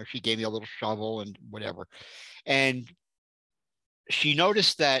stuff. She gave me a little shovel and whatever. And she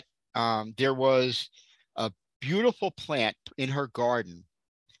noticed that there was a beautiful plant in her garden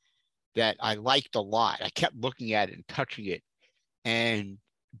that I liked a lot. I kept looking at it and touching it. And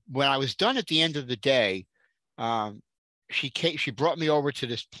when I was done at the end of the day, she brought me over to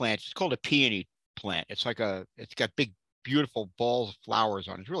this plant. It's called a peony plant. It's got big, beautiful balls of flowers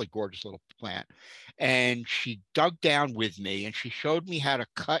on it. It's a really gorgeous little plant. And she dug down with me and she showed me how to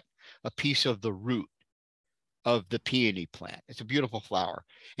cut a piece of the root of the peony plant. It's a beautiful flower.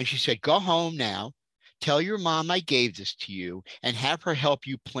 And she said, go home now, tell your mom I gave this to you and have her help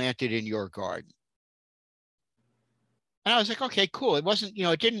you plant it in your garden. And I was like, okay, cool. It wasn't,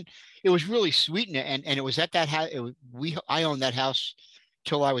 it was really sweet. And it was at that house. I owned that house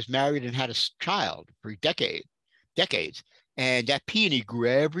till I was married and had a child for decades. And that peony grew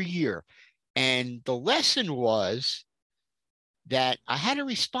every year. And the lesson was that I had a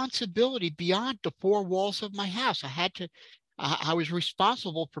responsibility beyond the four walls of my house. I was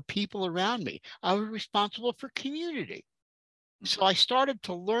responsible for people around me. I was responsible for community. So I started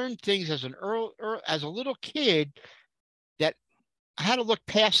to learn things as a little kid that I had to look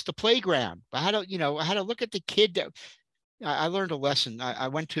past the playground. I had to look at the kid that I learned a lesson. I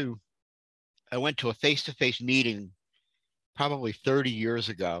went to a face-to-face meeting probably 30 years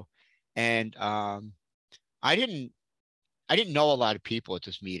ago. And I didn't know a lot of people at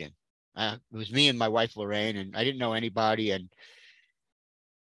this meeting. It was me and my wife, Lorraine, and I didn't know anybody. And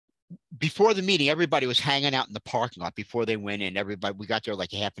before the meeting, everybody was hanging out in the parking lot before they went in. We got there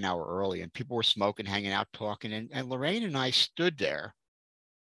like a half an hour early and people were smoking, hanging out, talking. And Lorraine and I stood there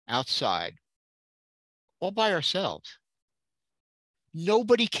outside all by ourselves.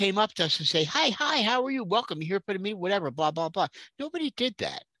 Nobody came up to us and say, hi, how are you? Welcome. You here for the meeting, whatever, blah, blah, blah. Nobody did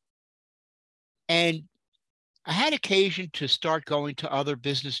that. And I had occasion to start going to other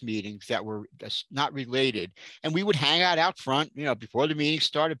business meetings that were not related. And we would hang out front, before the meeting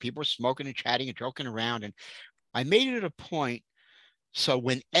started, people were smoking and chatting and joking around. And I made it a point. So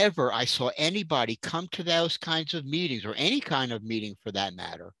whenever I saw anybody come to those kinds of meetings or any kind of meeting for that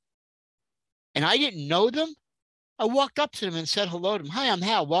matter, and I didn't know them, I walked up to them and said hello to them. Hi, I'm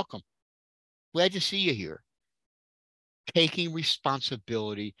Hal. Welcome. Glad to see you here. Taking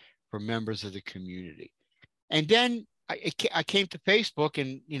responsibility for members of the community. And then I came to Facebook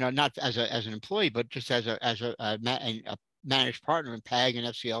and, not as an employee, but just as a managed partner in PAG and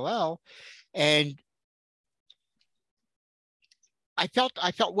FCLL. And I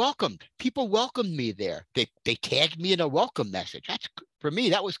felt welcomed. People welcomed me there. They tagged me in a welcome message. For me,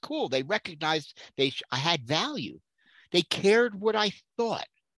 that was cool. They recognized I had value. They cared what I thought.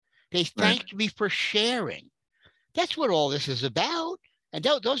 They thanked me for sharing. That's what all this is about. And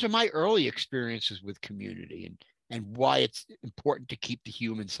those are my early experiences with community and why it's important to keep the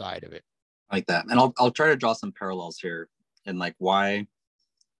human side of it. I like that. And I'll try to draw some parallels here and like why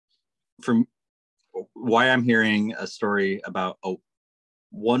I'm hearing a story about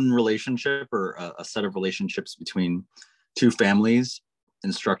one relationship or a set of relationships between two families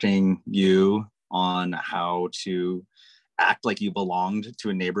instructing you on how to act like you belonged to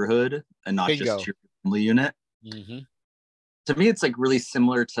a neighborhood and not just to your family unit. Mm-hmm. To me, it's like really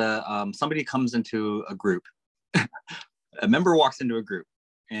similar to somebody comes into a group, a member walks into a group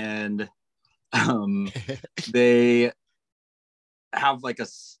and they have like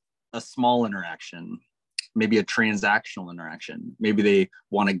a small interaction, maybe a transactional interaction. Maybe they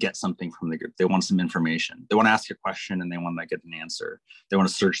want to get something from the group. They want some information. They want to ask a question and they want to get an answer. They want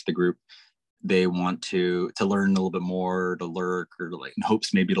to search the group. They want to learn a little bit more, to lurk, or like in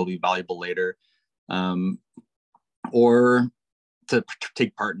hopes maybe it'll be valuable later. Or to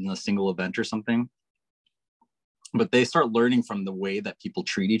take part in a single event or something. But they start learning from the way that people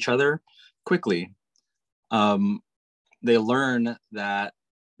treat each other quickly. They learn that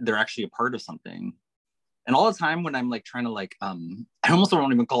they're actually a part of something. And all the time when I'm like trying to like, I almost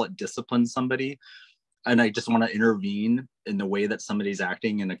don't even call it discipline somebody, and I just want to intervene in the way that somebody's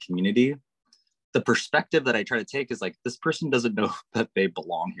acting in a community, the perspective that I try to take is like, this person doesn't know that they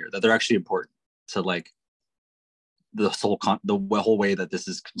belong here, that they're actually important to like the whole way that this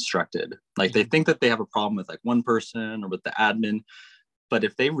is constructed. Like they think that they have a problem with like one person or with the admin, but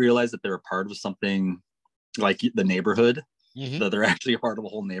if they realize that they're a part of something like the neighborhood, that they're actually a part of a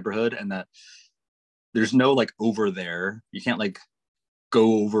whole neighborhood, and that there's no like over there, you can't like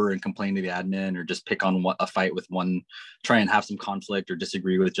go over and complain to the admin or just pick on a fight with one, try and have some conflict or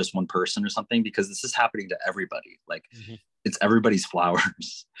disagree with just one person or something, because this is happening to everybody. Like it's everybody's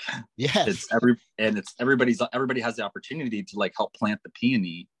flowers. Yes. Everybody has the opportunity to like help plant the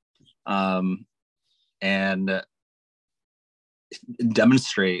peony, and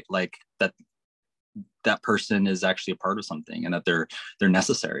demonstrate like that person is actually a part of something, and that they're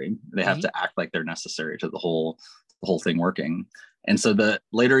necessary. They have to act like they're necessary to the whole thing working. And so the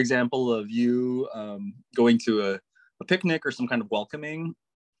later example of you going to a picnic or some kind of welcoming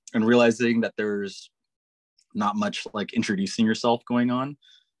and realizing that there's not much like introducing yourself going on,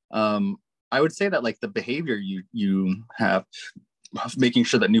 I would say that like the behavior you have of making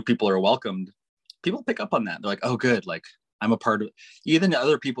sure that new people are welcomed, people pick up on that. They're like, oh good, like I'm a part of it. Even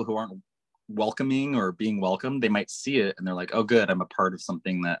other people who aren't welcoming or being welcomed, they might see it and they're like, oh good, I'm a part of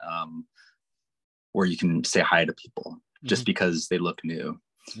something that where you can say hi to people just because they look new.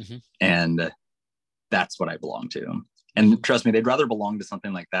 And that's what I belong to. And trust me, they'd rather belong to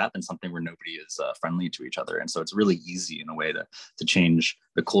something like that than something where nobody is friendly to each other. And so it's really easy in a way to change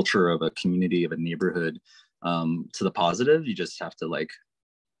the culture of a community, of a neighborhood, to the positive. You just have to like,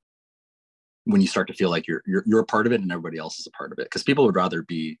 when you start to feel like you're a part of it and everybody else is a part of it, because people would rather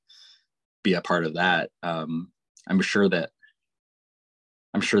be a part of that. I'm sure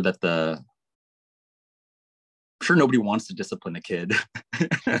nobody wants to discipline a kid.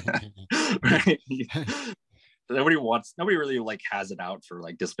 Right? Nobody really like has it out for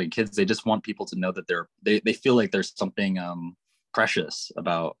like disciplining kids. They just want people to know that they feel like there's something precious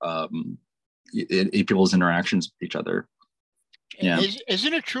about people's interactions with each other. Yeah.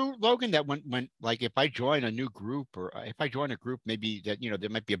 Isn't it true, Logan, that when like if I join a new group, or if I join a group, maybe that, there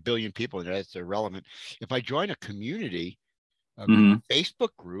might be 1 billion people and that's irrelevant. If I join a community, a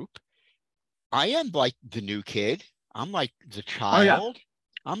Facebook group, I am like the new kid. I'm like the child. Oh,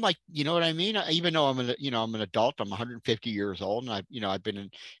 yeah. I'm like, you know what I mean? Even though I'm an adult, I'm 150 years old, and I've been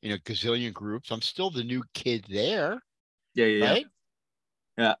in a gazillion groups. I'm still the new kid there. Yeah. Right?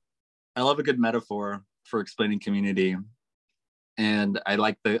 Yeah. I love a good metaphor for explaining community. And I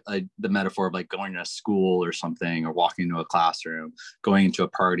like the metaphor of like going to school or something, or walking into a classroom, going into a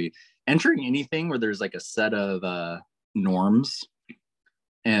party, entering anything where there's like a set of norms.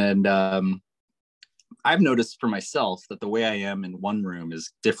 And I've noticed for myself that the way I am in one room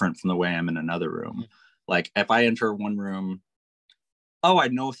is different from the way I'm in another room. Like if I enter one room, oh, I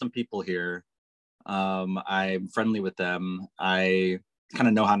know some people here. I'm friendly with them. I kind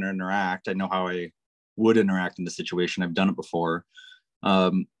of know how to interact. I know how I would interact in the situation. I've done it before.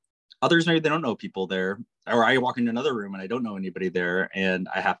 Others, maybe they don't know people there, or I walk into another room and I don't know anybody there, and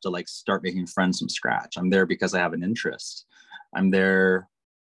I have to like start making friends from scratch. I'm there because I have an interest. I'm there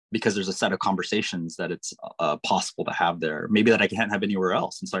because there's a set of conversations that it's possible to have there, maybe that I can't have anywhere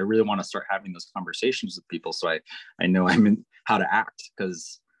else. And so I really want to start having those conversations with people, so I know I'm in how to act,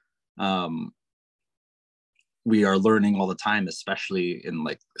 because we are learning all the time, especially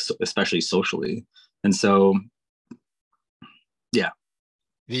especially socially. And so, yeah.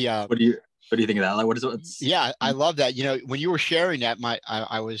 What do you think of that? Like, what is it? Yeah, I love that. When you were sharing that,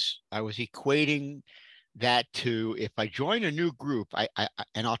 I was equating that to, if I join a new group,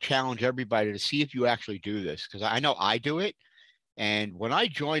 and I'll challenge everybody to see if you actually do this, because I know I do it. And when I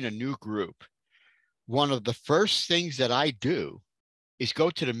join a new group, one of the first things that I do is go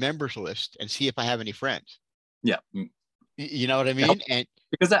to the members list and see if I have any friends. Yeah. You know what I mean? And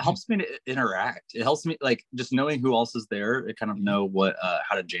because that helps me to interact. It helps me like just knowing who else is there. It kind of know what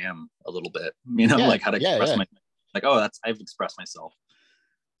how to jam a little bit, like how to express my, like, oh, I've expressed myself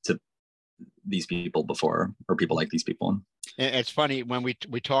to these people before, or people like these people. And it's funny when we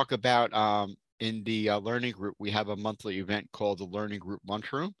talk about in the learning group, we have a monthly event called the Learning Group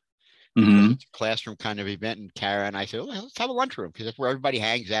Lunchroom. It's a classroom kind of event, and Kara and I said, well, let's have a lunchroom, because that's where everybody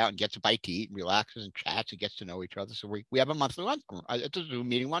hangs out and gets a bite to eat and relaxes and chats and gets to know each other. So we have a monthly lunchroom. It's a Zoom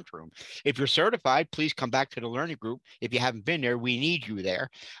meeting lunchroom. If you're certified, please come back to the learning group. If you haven't been there, we need you there.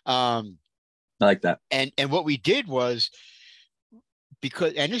 I like that. And what we did was,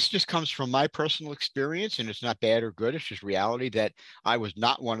 because, and this just comes from my personal experience, and it's not bad or good, it's just reality, that I was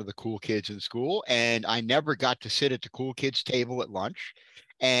not one of the cool kids in school, and I never got to sit at the cool kids table at lunch.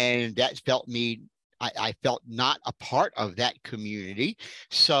 And that felt me, I felt not a part of that community.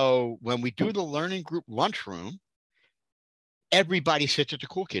 So when we do the learning group lunchroom, everybody sits at the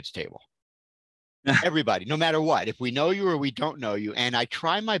cool kids table. Everybody, no matter what, if we know you or we don't know you. And I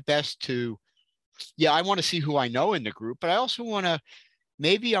try my best to, yeah, I want to see who I know in the group, but I also want to,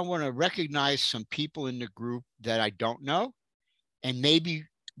 maybe I want to recognize some people in the group that I don't know, and maybe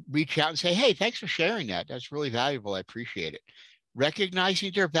reach out and say, hey, thanks for sharing that. That's really valuable. I appreciate it.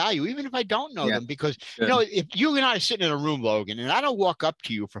 Recognizing their value, even if I don't know Yeah, them, because, good. if you and I are sitting in a room, Logan, and I don't walk up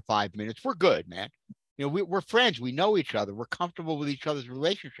to you for 5 minutes, we're good, man. We're friends. We know each other. We're comfortable with each other's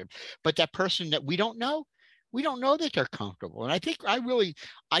relationship. But that person that we don't know that they're comfortable. And I think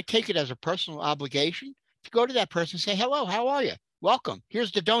I take it as a personal obligation to go to that person and say, hello, how are you? Welcome.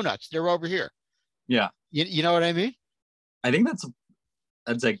 Here's the donuts. They're over here. Yeah. You know what I mean? I think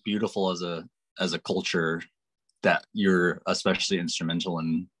that's like beautiful as a culture that you're especially instrumental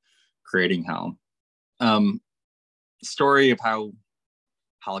in creating. How story of how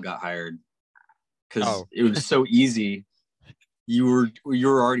Hal got hired, because it was so easy. You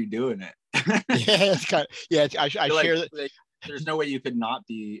were already doing it. Yeah, it's kind of, yeah. I share that. Like, there's no way you could not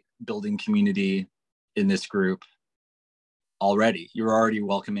be building community in this group already. You're already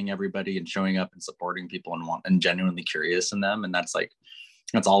welcoming everybody and showing up and supporting people and genuinely curious in them, and that's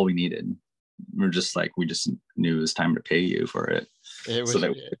all we needed. We just knew it was time to pay you for it. It was, so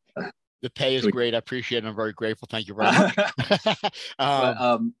that, the pay is great. I appreciate it. I'm very grateful. Thank you very much. But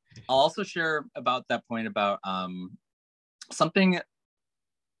I'll also share about that point about something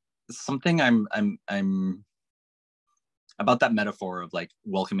I'm about that metaphor of like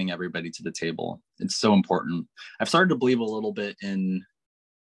welcoming everybody to the table. It's so important. I've started to believe a little bit in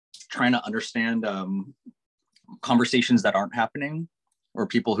trying to understand conversations that aren't happening, or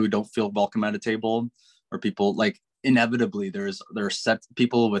people who don't feel welcome at a table, or people like inevitably there are set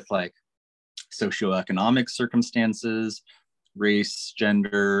people with like socioeconomic circumstances, race,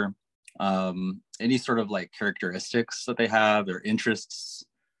 gender, any sort of like characteristics that they have, their interests,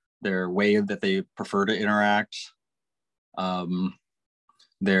 their way that they prefer to interact,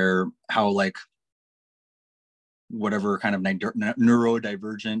 their how like whatever kind of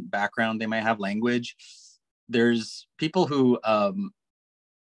neurodivergent background they might have, language. There's people who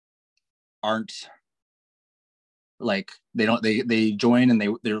aren't like they join and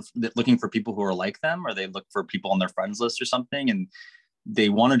they're looking for people who are like them, or they look for people on their friends list or something, and they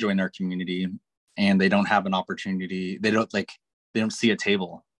want to join our community and they don't have an opportunity. They don't see a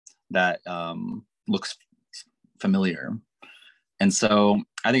table that looks familiar. And so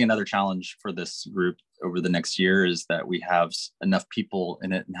I think another challenge for this group over the next year is that we have enough people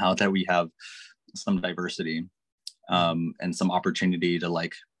in it now that we have some diversity and some opportunity to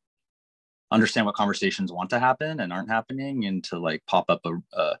like understand what conversations want to happen and aren't happening, and to like pop up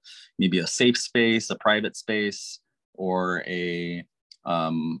maybe a safe space, a private space, or a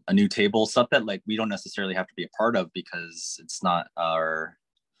new table, stuff that like we don't necessarily have to be a part of because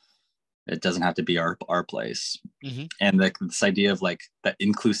it doesn't have to be our place. Mm-hmm. And like this idea of like that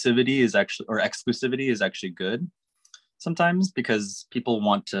inclusivity is actually, or exclusivity is actually good sometimes, because people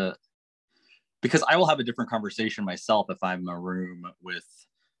want to, because I will have a different conversation myself if I'm in a room with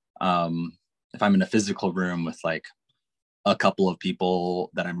if I'm in a physical room with like a couple of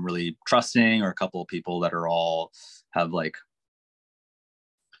people that I'm really trusting, or a couple of people that are all have like,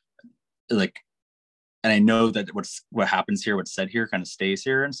 and I know that what happens here, what's said here kind of stays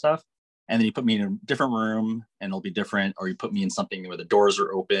here and stuff. And then you put me in a different room and it'll be different, or you put me in something where the doors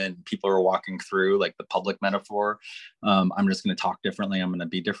are open, people are walking through, like the public metaphor. I'm just going to talk differently. I'm going to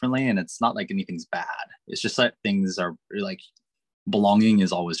be differently. And it's not like anything's bad. It's just that things are like, belonging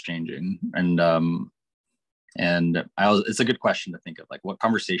is always changing. It's a good question to think of, like, what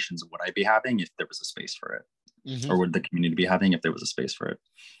conversations would I be having if there was a space for it? Mm-hmm. Or would the community be having if there was a space for it?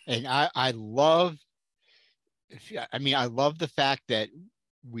 And I love the fact that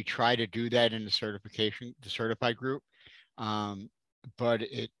we try to do that in the certified group. But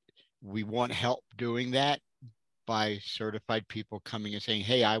we want help doing that by certified people coming and saying,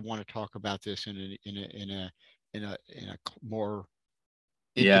 hey, I want to talk about this in a more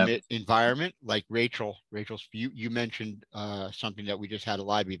intimate environment. Like Rachel's, you mentioned something that we just had a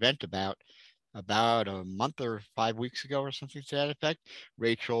live event about a month or 5 weeks ago or something to that effect.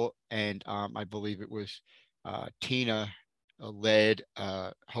 Rachel and I believe it was Tina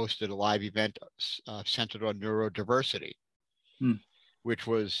hosted a live event centered on neurodiversity, which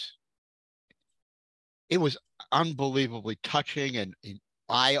was it was unbelievably touching and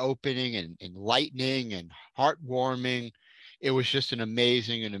eye-opening and enlightening and heartwarming. It was just an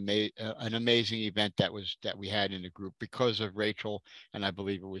amazing event that we had in the group because of Rachel and I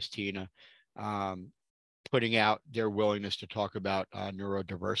believe it was Tina, um, putting out their willingness to talk about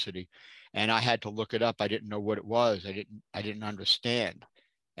neurodiversity. And I had to look it up. I didn't know what it was. I didn't understand.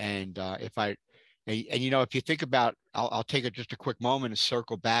 And if I and you know, if you think about, I'll take it just a quick moment and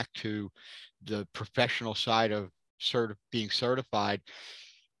circle back to the professional side of being certified.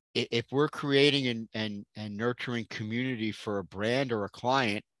 If we're creating and nurturing community for a brand or a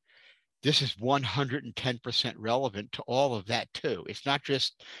client, this is 110% relevant to all of that too. It's not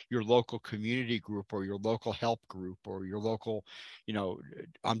just your local community group or your local help group or your local, you know,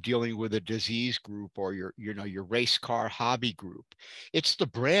 I'm dealing with a disease group or your race car hobby group. It's the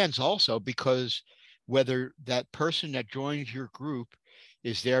brands also, because whether that person that joins your group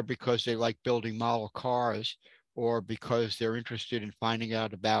is there because they like building model cars or because they're interested in finding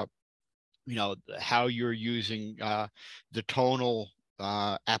out about, how you're using the tonal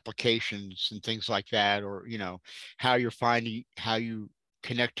applications and things like that, or how you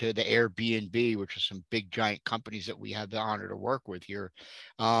connect to the Airbnb, which are some big giant companies that we have the honor to work with here.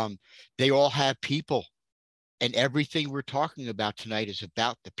 um, they all have people, and everything we're talking about tonight is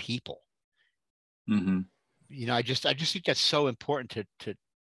about the people. Mm-hmm. I just think that's so important to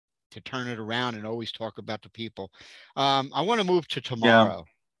turn it around and always talk about the people. I want to move to Yeah. tomorrow.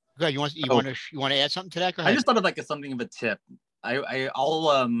 Okay, Oh, you want to add something to that? Go I ahead. just thought of like something of a tip. I'll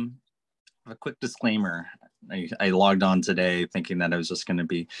a quick disclaimer. I logged on today thinking that I was just going to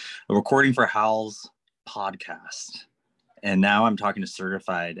be a recording for Hal's podcast, and now I'm talking to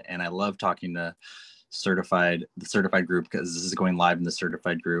Certified, and I love talking to the Certified group, because this is going live in the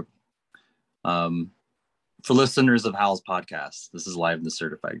Certified group. For listeners of Hal's podcast, this is live in the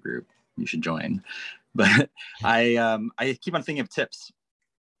Certified group. You should join. But I keep on thinking of tips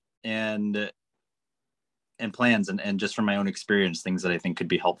and plans, and just from my own experience, things that I think could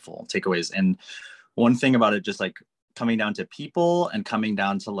be helpful takeaways. And one thing about it, just like coming down to people and coming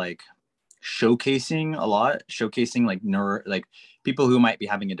down to like showcasing like people who might be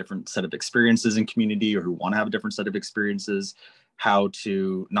having a different set of experiences in community, or who want to have a different set of experiences, how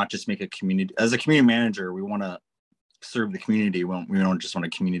to not just make a community. As a community manager, we want to serve the community. We don't just want a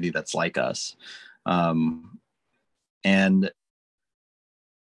community that's like us. And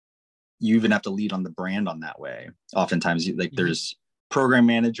you even have to lead on the brand on that way. Oftentimes, there's program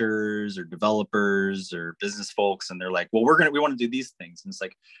managers or developers or business folks, and they're like, well, we want to do these things. And it's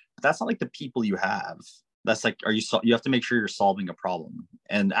like, that's not like the people you have. That's like, you have to make sure you're solving a problem.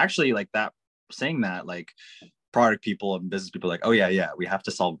 And actually, like that, saying that, like product people and business people are like, oh yeah, we have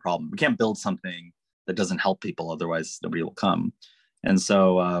to solve a problem. We can't build something that doesn't help people. Otherwise nobody will come. And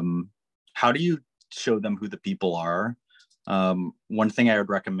so how do you show them who the people are? One thing I would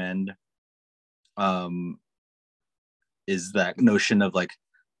recommend is that notion of like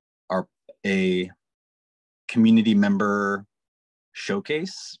a community member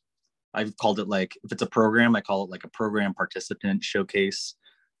showcase. I've called it, like, if it's a program, I call it like a program participant showcase,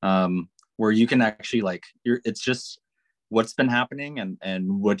 where you can actually it's just what's been happening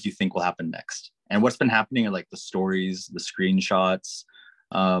and what do you think will happen next. And what's been happening are like the stories, the screenshots.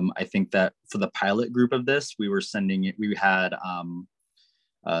 I think that for the pilot group of this, we had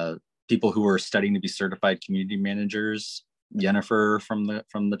people who were studying to be certified community managers, Jennifer from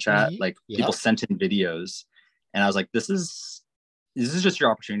the chat, like people sent in videos, and I was like, this is just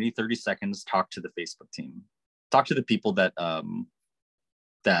your opportunity. 30 seconds, talk to the Facebook team, talk to the people that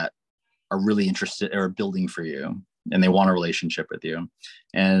that are really interested or building for you, and they want a relationship with you.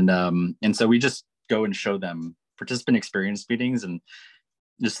 And so we just go and show them participant experience meetings, and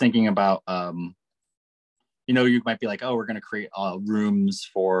just thinking about you might be like, oh, we're going to create rooms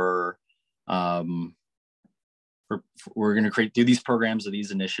for we're going to do these programs or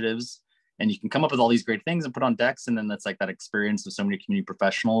these initiatives, and you can come up with all these great things and put on decks. And then that's like that experience of so many community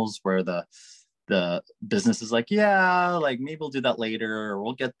professionals where the business is like, yeah, like maybe we'll do that later, or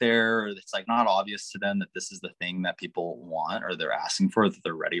we'll get there. Or it's like not obvious to them that this is the thing that people want or they're asking for, that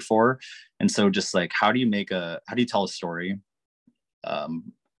they're ready for. And so just like, how do you tell a story?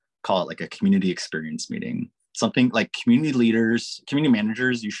 Call it like a community experience meeting. Something like community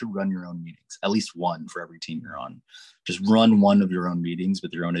managers, you should run your own meetings, at least one for every team you're on. Just run one of your own meetings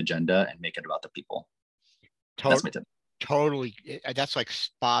with your own agenda and make it about the people. That's my tip. Totally. That's like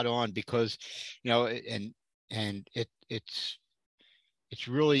spot on, because, and it's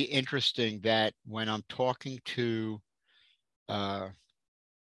really interesting that when I'm talking to a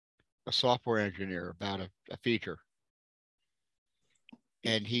software engineer about a feature,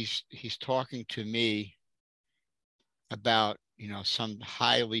 and he's talking to me about, some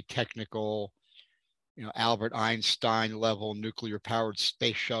highly technical, Albert Einstein level nuclear powered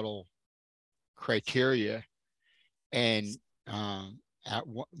space shuttle criteria. And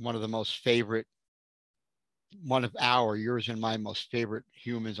one of the most favorite, one of yours and my most favorite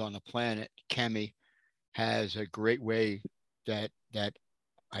humans on the planet, Kemi, has a great way that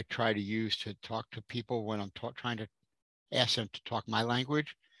I try to use to talk to people when I'm trying to ask them to talk my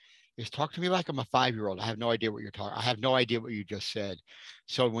language, is talk to me like I'm a 5-year-old. I have no idea what you're talking. I have no idea what you just said.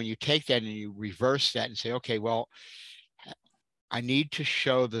 So when you take that and you reverse that and say, okay, well, I need to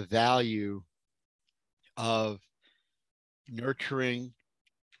show the value of nurturing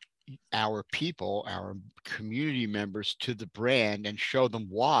our people, our community members to the brand and show them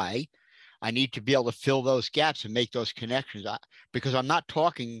why. I need to be able to fill those gaps and make those connections, because I'm not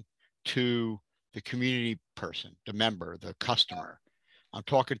talking to the community person, the member, the customer. I'm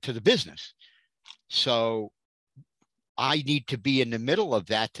talking to the business. So I need to be in the middle of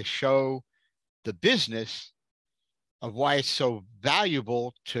that to show the business of why it's so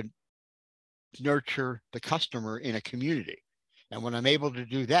valuable to nurture the customer in a community. And when I'm able to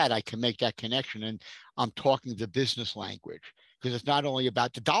do that, I can make that connection, and I'm talking the business language, because it's not only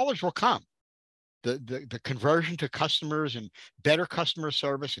about the dollars will come. The conversion to customers and better customer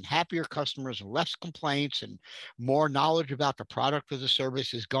service and happier customers and less complaints and more knowledge about the product or the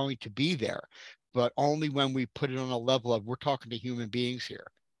service is going to be there, but only when we put it on a level of we're talking to human beings here.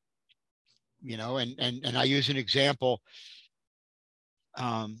 And I use an example.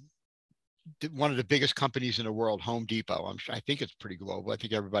 One of the biggest companies in the world, Home Depot. I think it's pretty global. I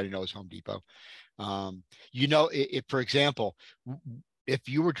think everybody knows Home Depot. For example, if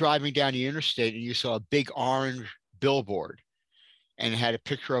you were driving down the interstate and you saw a big orange billboard and it had a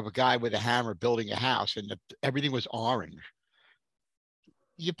picture of a guy with a hammer building a house and everything was orange,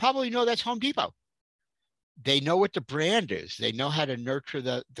 you probably know that's Home Depot. They know what the brand is. They know how to nurture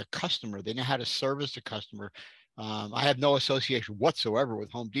the customer. They know how to service the customer. I have no association whatsoever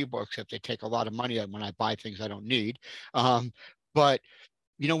with Home Depot, except they take a lot of money when I buy things I don't need. But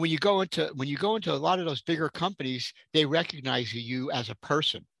when you go into a lot of those bigger companies, they recognize you as a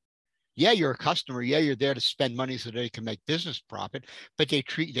person. Yeah, you're a customer. Yeah, you're there to spend money so they can make business profit, but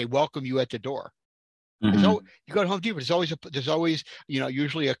they welcome you at the door. So you go to Home Depot. There's always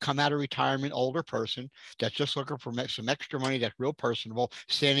usually a come out of retirement older person that's just looking for some extra money, that's real personable,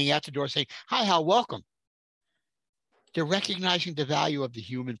 standing at the door saying, "Hi, Hal, welcome." They're recognizing the value of the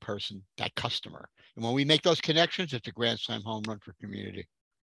human person, that customer, and when we make those connections, it's a grand slam home run for community.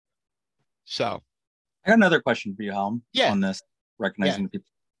 So, I got another question for you, Helm, yeah, on this, recognizing yeah. the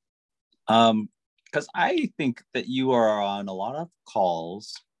people. Because I think that you are on a lot of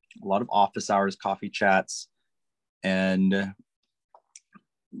calls, a lot of office hours, coffee chats, and a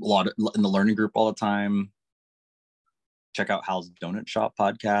lot in the learning group all the time. Check out Hal's Donut Shop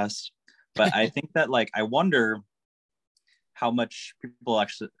podcast. But I think that I wonder how much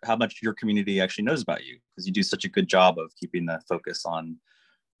your community actually knows about you, because you do such a good job of keeping the focus on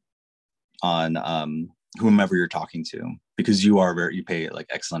whomever you're talking to, because you pay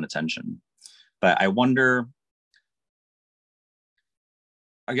excellent attention. But I wonder,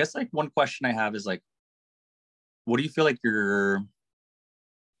 I guess one question I have is what do you feel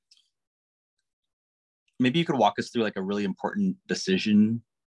maybe you could walk us through a really important decision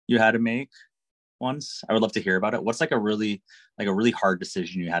you had to make once? I would love to hear about it. What's a really hard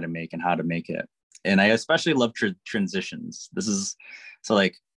decision you had to make and how to make it? And I especially love transitions. This is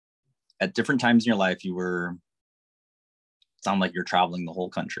at different times in your life, sound like you're traveling the whole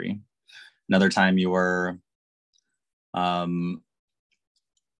country. Another time you were a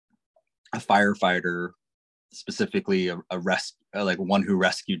firefighter, specifically one who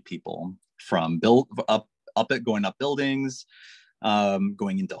rescued people from going up buildings,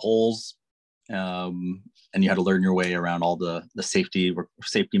 going into holes, and you had to learn your way around all the safety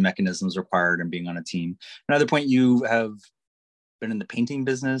mechanisms required and being on a team. Another point, you have been in the painting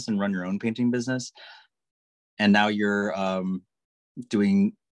business and run your own painting business, and now you're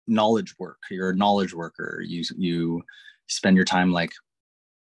doing knowledge work. You're a knowledge worker. You spend your time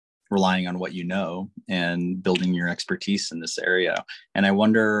relying on what you know and building your expertise in this area. And I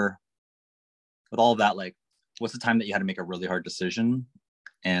wonder, with all of that, what's the time that you had to make a really hard decision,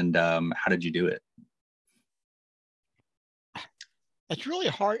 and how did you do it? It's really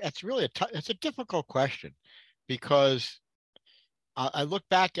hard. It's a difficult question, because I look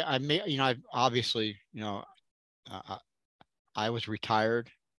back. I've obviously, I was retired,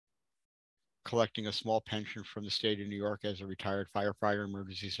 collecting a small pension from the state of New York as a retired firefighter,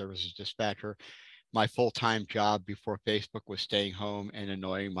 emergency services dispatcher. My full-time job before Facebook was staying home and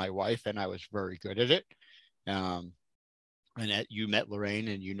annoying my wife, and I was very good at it. and that you met Lorraine,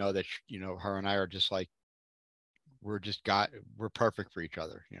 and you know that her and I are just like we're perfect for each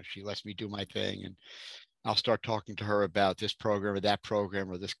other. She lets me do my thing, and I'll start talking to her about this program or that program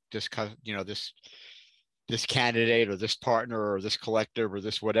or this candidate or this partner or this collective or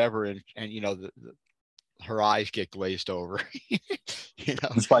this whatever, and her eyes get glazed over.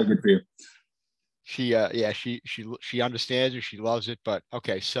 It's probably good for you. She understands it, she loves it. But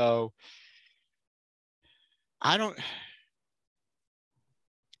okay, so I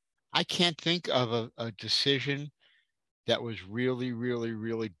can't think of a decision that was really, really,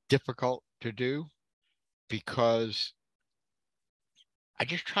 really difficult to do, because I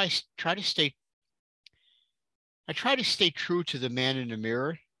just try to stay true to the man in the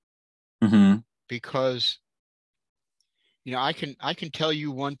mirror. Mm-hmm. Because I can tell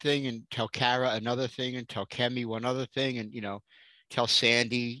you one thing and tell Kara another thing and tell Kemi one other thing, and tell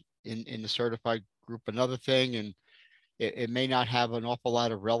Sandy in the certified group another thing, and it may not have an awful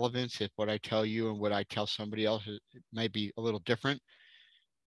lot of relevance if what I tell you and what I tell somebody else it may be a little different.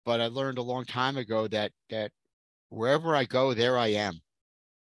 But I learned a long time ago that wherever I go, there I am.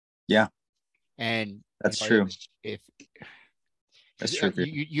 Yeah, and that's true. If that's true.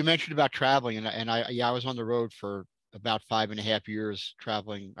 You mentioned about traveling, and I was on the road for about 5.5 years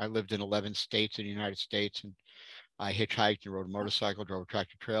traveling. I lived in 11 states in the United States, and I hitchhiked and rode a motorcycle, drove a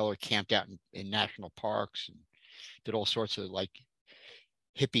tractor trailer, camped out in national parks, and did all sorts of like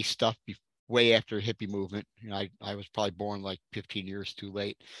hippie stuff way after the hippie movement. I was probably born like 15 years too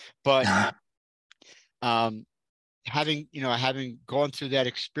late, but having gone through that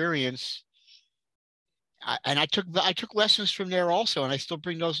experience, I took lessons from there also, and I still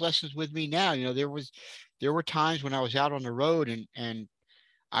bring those lessons with me now. There were times when I was out on the road, and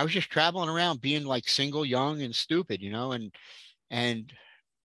I was just traveling around being like single, young, and stupid, and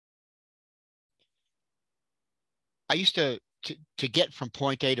I used to get from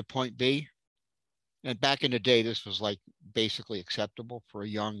point A to point B. And back in the day, this was like basically acceptable for a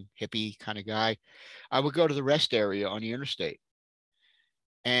young hippie kind of guy. I would go to the rest area on the interstate.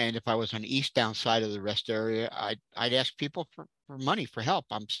 And if I was on the eastbound side of the rest area, I'd ask people for money, for help.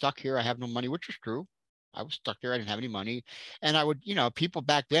 I'm stuck here. I have no money, which is true. I was stuck there. I didn't have any money. And I would, people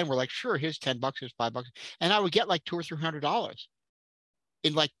back then were like, sure, here's $10, here's $5. And I would get like $200 or $300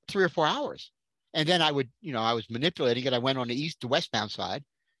 in like 3 or 4 hours. And then I was manipulating it. I went on the westbound side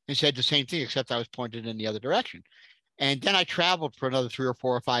and said the same thing, except I was pointed in the other direction. And then I traveled for another 3 or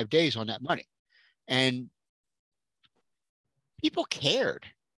 4 or 5 days on that money. And people cared.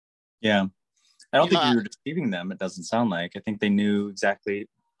 Yeah. I don't think you were deceiving them. It doesn't sound like. I think they knew exactly.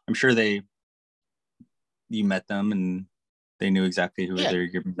 I'm sure you met them and they knew exactly who they were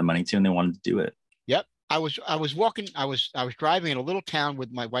giving the money to, and they wanted to do it. Yep. I was driving in a little town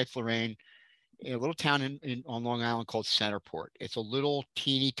with my wife, Lorraine, in a little town on Long Island called Centerport. It's a little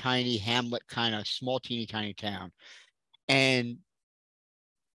teeny tiny hamlet, kind of small, teeny tiny town. And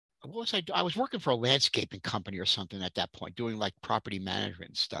what was I? I was working for a landscaping company or something at that point, doing like property management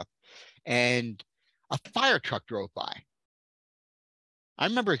and stuff. And a fire truck drove by. I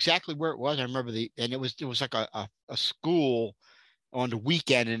remember exactly where it was. I remember and it was like a school on the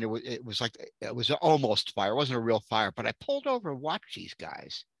weekend, and it was almost fire. It wasn't a real fire, but I pulled over and watched these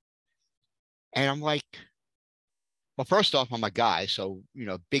guys. And I'm like, well, first off, I'm a guy, so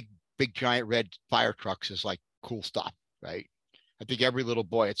big giant red fire trucks is like cool stuff, right? I think every little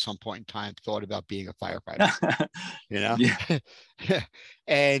boy at some point in time thought about being a firefighter, Yeah.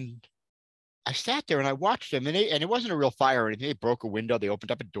 And I sat there and I watched them, and it wasn't a real fire or anything. They broke a window, they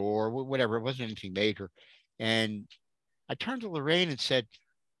opened up a door, whatever. It wasn't anything major. And I turned to Lorraine and said,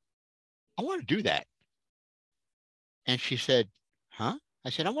 I want to do that. And she said, huh? I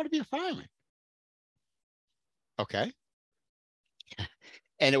said, I want to be a fireman. Okay.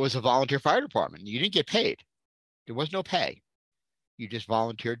 And it was a volunteer fire department. You didn't get paid. There was no pay. You just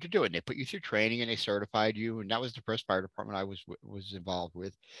volunteered to do it. And they put you through training and they certified you. And that was the first fire department I was involved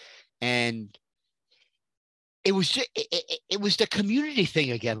with. And it was the community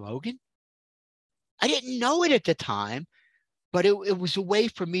thing again, Logan. I didn't know it at the time, but it was a way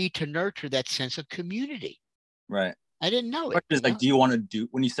for me to nurture that sense of community. Right. I didn't know it. Like, do you want to do,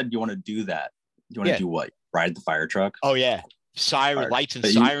 when you said you want to do that, do you want to do what? Ride the fire truck? Oh yeah. Lights and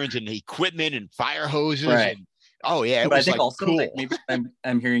sirens and equipment and fire hoses. Right. And, oh yeah. But I think also cool. Like maybe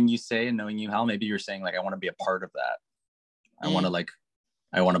I'm hearing you say, and knowing you, Hal, maybe you're saying like, I want to be a part of that. I want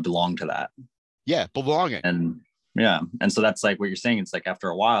to belong to that. Yeah. Belonging. And yeah. And so that's like what you're saying. It's like after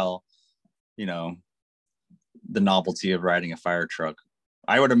a while, the novelty of riding a fire truck,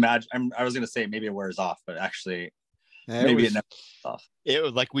 I would imagine, I was going to say maybe it wears off, but actually maybe it never wears off. It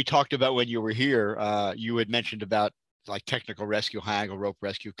was like we talked about when you were here. You had mentioned about like technical rescue, high angle rope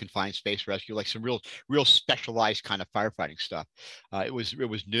rescue, confined space rescue, like some real specialized kind of firefighting stuff. It was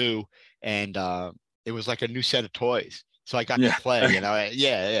new, and it was like a new set of toys. So I got to Yeah. play,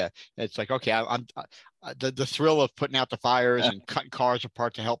 yeah. It's like, okay, the thrill of putting out the fires and cutting cars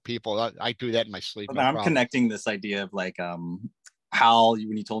apart to help people. I do that in my sleep, no I'm problem. connecting this idea of like how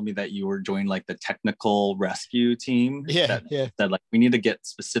when you told me that you were joining like the technical rescue team, Yeah, that yeah. said like we need to get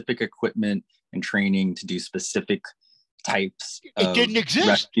specific equipment and training to do specific types It of didn't exist.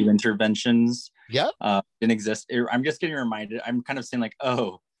 rescue interventions. Yep. Didn't exist. I'm just getting reminded. I'm kind of saying like,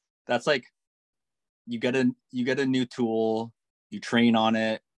 oh, that's like you get a new tool, you train on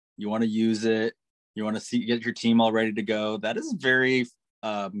it, you want to use it, you want to get your team all ready to go. That is very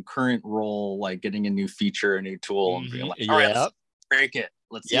current role, like getting a new feature, a new tool, and being like, all right, let's Yep. break it.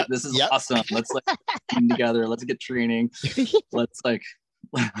 Let's see. Yep. This is Yep. awesome. Let's like team together. Let's get training. Let's like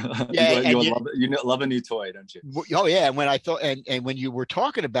Yeah, you and would love it. You love a new toy, don't you? oh yeah, and when I thought, and when you were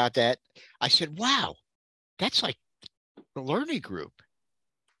talking about that, I said, wow, that's like the learning group.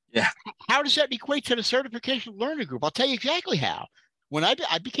 Yeah. How does that equate to the certification learning group? I'll tell you exactly how. When I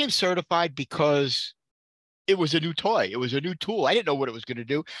became certified because it was a new toy, it was a new tool. I didn't know what it was going to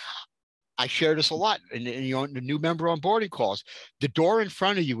do. I share this a lot, and the new member onboarding calls. The door in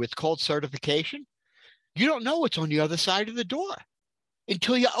front of you, it's called certification. You don't know what's on the other side of the door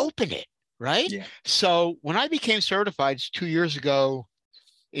until you open it, right? Yeah. So when I became certified, it's 2 years ago.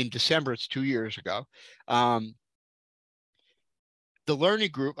 In December, it's 2 years ago. Um, the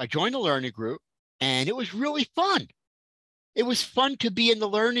learning group, I joined the learning group, and it was really fun. It was fun to be in the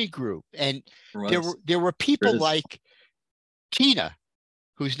learning group, and there were people like Tina,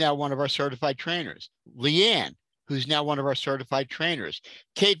 who's now one of our certified trainers, Leanne, who's now one of our certified trainers,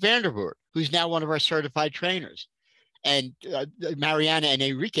 Kate Vandervoort, who's now one of our certified trainers, and Mariana and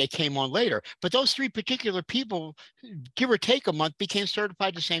Enrique came on later. But those three particular people, give or take a month, became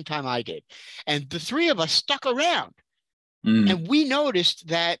certified the same time I did. And the three of us stuck around, and we noticed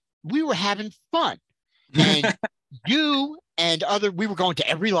that we were having fun. And we were going to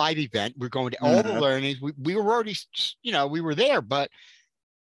every live event. We were going to all the learnings. We were already, we were there,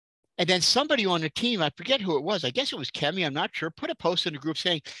 and then somebody on the team, I forget who it was, I guess it was Kemi, I'm not sure, put a post in the group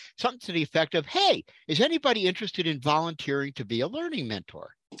saying something to the effect of, hey, is anybody interested in volunteering to be a learning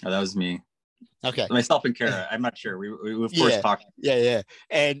mentor? Oh, that was me. Okay. Myself and Kara. I'm not sure. We of course talked. Yeah.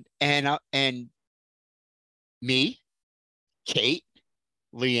 And me, Kate,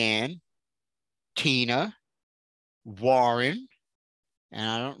 Leanne, Tina, Warren,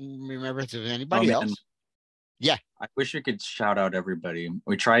 and I don't remember if there was anybody else. Yeah. I wish we could shout out everybody.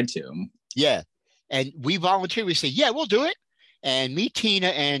 We tried to. Yeah. And we volunteered. We say, yeah, we'll do it. And me, Tina,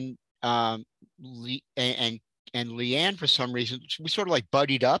 and Leanne, for some reason, we sort of like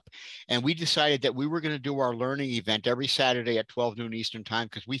buddied up, and we decided that we were going to do our learning event every Saturday at 12 noon Eastern time,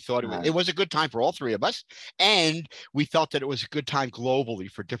 because we thought it was a good time for all three of us. And we felt that it was a good time globally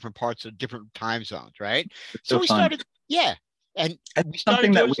for different parts of different time zones. Right. So we started. Yeah. And we started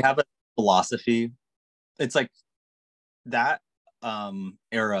something that we have a philosophy. It's like that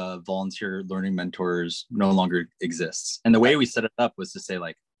era of volunteer learning mentors no longer exists. And the way we set it up was to say,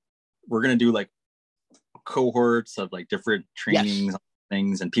 like, we're going to do like cohorts of like different trainings,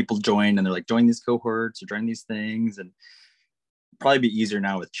 things, and people join, and they're like, join these cohorts or join these things. And probably be easier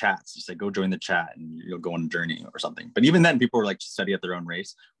now with chats. Just like, go join the chat and you'll go on a journey or something. But even then, people were like, study at their own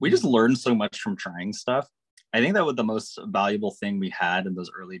race. We just learned so much from trying stuff. I think that was the most valuable thing we had in those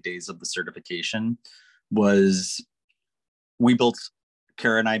early days of the certification was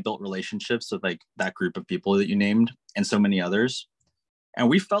Kara and I built relationships with like that group of people that you named and so many others. And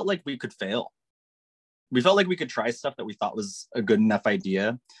we felt like we could fail. We felt like we could try stuff that we thought was a good enough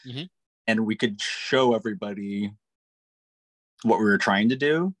idea. Mm-hmm. And we could show everybody what we were trying to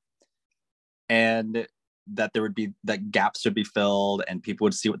do. And that that gaps would be filled and people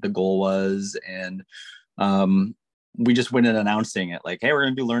would see what the goal was. And we just went in announcing it like, hey, we're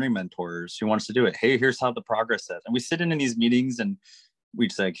going to be learning mentors. Who wants to do it? Hey, here's how the progress is. And we sit in these meetings and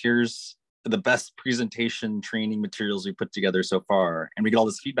we'd say, like, here's the best presentation training materials we put together so far. And we get all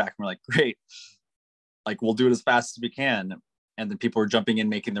this feedback and we're like, great, like, we'll do it as fast as we can. And then people are jumping in,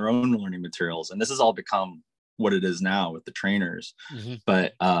 making their own learning materials. And this has all become what it is now with the trainers. Mm-hmm.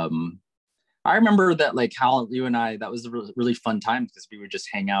 But I remember that, like, how you and I, that was a really fun time because we would just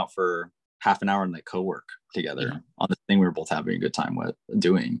hang out for half an hour and like co-work together on the thing we were both having a good time with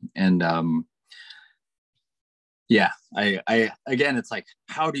doing. And I again, it's like,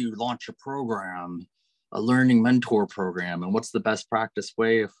 how do you launch a program, a learning mentor program, and what's the best practice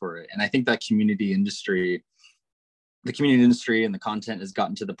way for it? And I think that community industry the community industry and the content has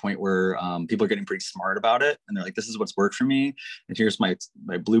gotten to the point where people are getting pretty smart about it, and they're like, this is what's worked for me, and here's my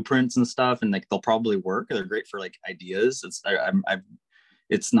blueprints and stuff, and like they'll probably work. They're great for like ideas.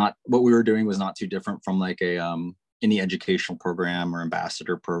 It's not, what we were doing was not too different from like a any educational program or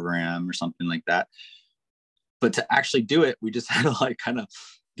ambassador program or something like that. But to actually do it, we just had to like kind of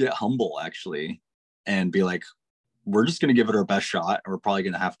get humble actually, and be like, we're just going to give it our best shot. We're probably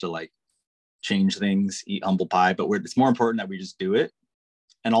going to have to like change things, eat humble pie, but it's more important that we just do it.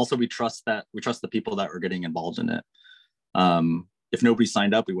 And also we trust the people that are getting involved in it. If nobody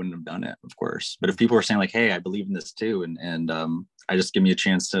signed up, we wouldn't have done it, of course. But if people are saying like, hey, I believe in this too, and I just give me a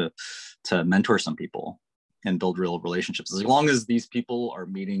chance to mentor some people and build real relationships. As long as these people are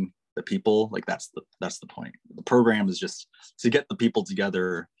meeting the people, like that's the point. The program is just to get the people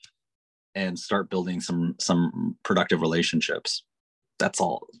together and start building some productive relationships. That's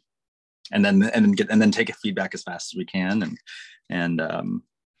all. And then take a feedback as fast as we can, and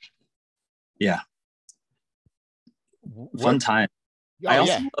yeah, fun time. Oh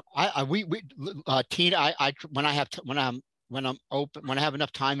yeah, Tina, when I have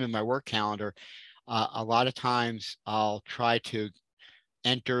enough time in my work calendar, a lot of times I'll try to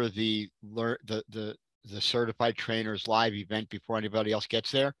enter the certified trainers live event before anybody else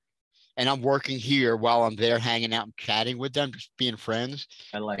gets there. And I'm working here while I'm there, hanging out and chatting with them, just being friends.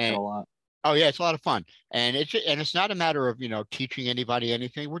 I like it a lot. Oh yeah, it's a lot of fun. And it's not a matter of, teaching anybody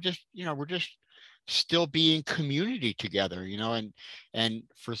anything. We're just still being community together, and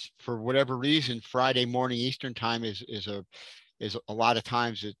for whatever reason, Friday morning Eastern time is a lot of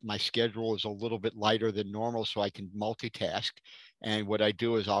times my schedule is a little bit lighter than normal, so I can multitask. And what I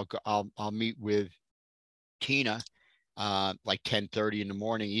do is I'll meet with Tina like 10:30 in the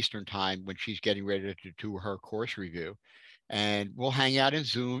morning Eastern time when she's getting ready to do her course review. And we'll hang out in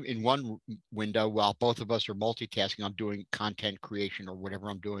Zoom in one window while both of us are multitasking. I'm doing content creation or whatever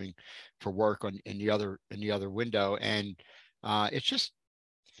I'm doing for work in the other window. And it's just,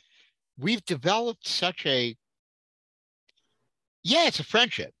 we've developed such it's a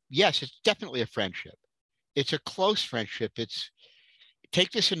friendship. Yes, it's definitely a friendship. It's a close friendship.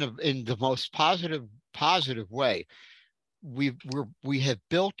 Take this in the most positive way. We have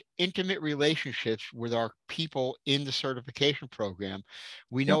built intimate relationships with our people in the certification program.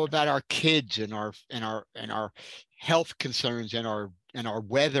 We know about our kids and our health concerns and our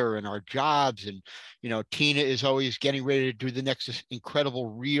weather and our jobs. And Tina is always getting ready to do the next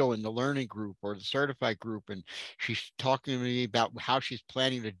incredible reel in the learning group or the certified group, and she's talking to me about how she's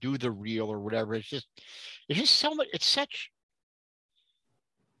planning to do the reel or whatever. It's just so much. It's such.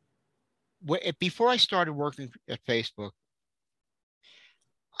 Before I started working at Facebook,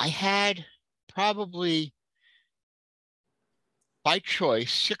 I had probably by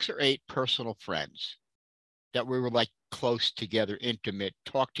choice 6 or 8 personal friends that we were like close together, intimate,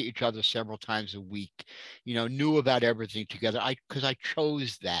 talked to each other several times a week, knew about everything together. Because I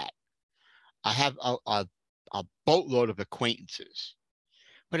chose that. I have a boatload of acquaintances,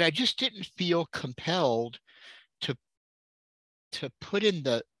 but I just didn't feel compelled to put in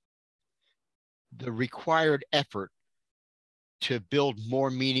the required effort to build more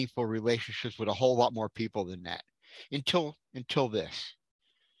meaningful relationships with a whole lot more people than that until the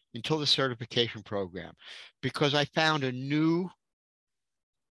certification program, because I found a new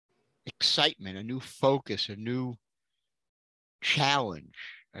excitement, a new focus, a new challenge,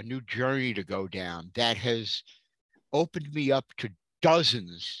 a new journey to go down that has opened me up to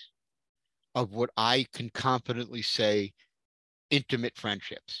dozens of what I can confidently say intimate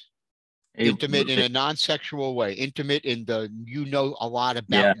friendships. Intimate in a non-sexual way, intimate in the a lot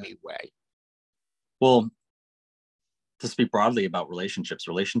about me way. Well, to speak broadly about relationships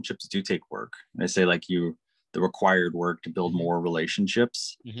do take work. They say like the required work to build more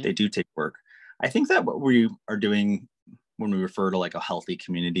relationships, they do take work. I think that what we are doing when we refer to like a healthy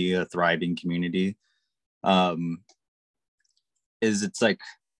community, a thriving community, is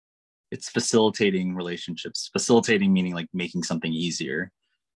it's facilitating relationships. Facilitating meaning like making something easier.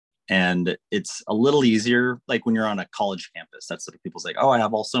 And it's a little easier, like when you're on a college campus. That's what people say, oh, I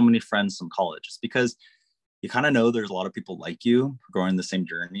have so many friends from college. It's because you kind of know there's a lot of people like you, going the same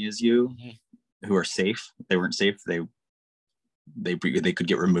journey as you, who are safe. If they weren't safe, they could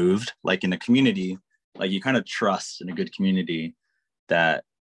get removed. Like in a community, like you kind of trust in a good community that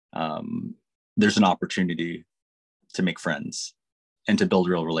there's an opportunity to make friends and to build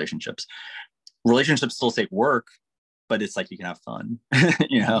real relationships. Relationships still take work, but it's like you can have fun.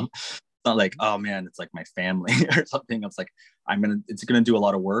 It's not like, oh man, it's like my family or something. It's like it's gonna do a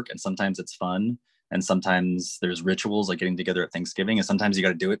lot of work, and sometimes it's fun, And sometimes there's rituals like getting together at Thanksgiving, and sometimes you got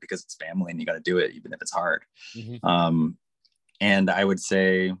to do it because it's family and you got to do it even if it's hard. And I would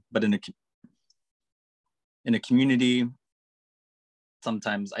say, but in a community,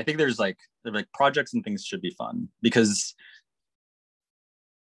 sometimes I think there's like projects and things should be fun because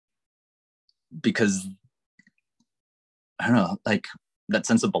I don't know, like that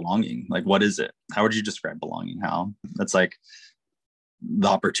sense of belonging. Like, what is it? How would you describe belonging? How? That's like the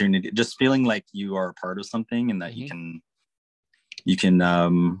opportunity, just feeling like you are a part of something and that you can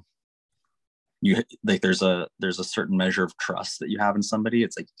you like there's a certain measure of trust that you have in somebody.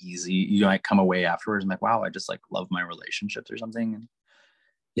 It's like easy. You might come away afterwards and like, wow, I just like love my relationships or something. And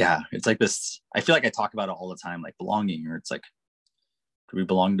yeah, it's like this. I feel like I talk about it all the time, like belonging, or it's like, do we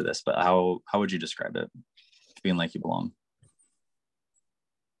belong to this? But how would you describe it? Feeling like you belong.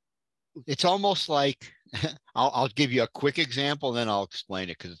 It's almost like I'll give you a quick example, then I'll explain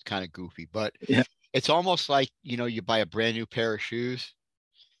it because it's kind of goofy. But yeah, it's almost like, you buy a brand new pair of shoes.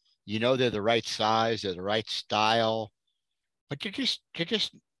 They're the right size, they're the right style, but they're just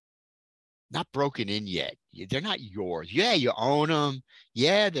not broken in yet. They're not yours. Yeah, you own them.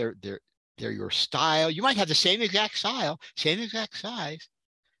 Yeah, they're your style. You might have the same exact style, same exact size,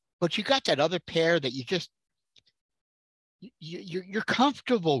 but you got that other pair that you're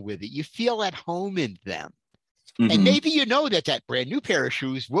comfortable with it. You feel at home in them. And maybe that brand new pair of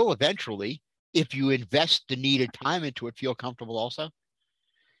shoes will eventually, if you invest the needed time into it, feel comfortable also.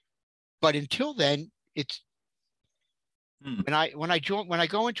 But until then, it's when I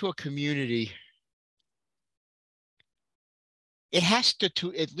go into a community, it has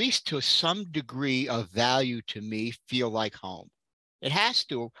to at least to some degree of value to me feel like home. It has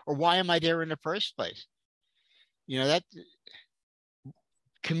to, or why am I there in the first place? That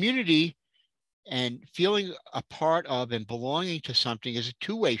community and feeling a part of and belonging to something is a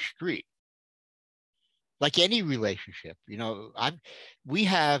two-way street. Like any relationship, we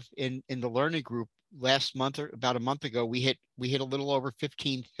have in the learning group last month, or about a month ago, we hit a little over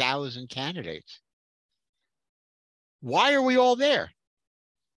 15,000 candidates. Why are we all there?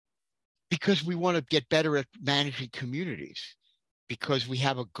 Because we want to get better at managing communities, because we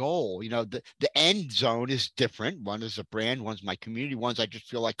have a goal. The end zone is different. One is a brand, one's my community, one's I just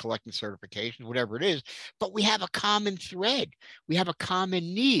feel like collecting certifications, whatever it is. But we have a common thread. We have a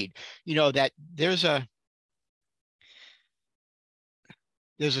common need. That there's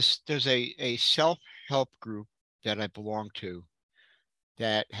a self-help group that I belong to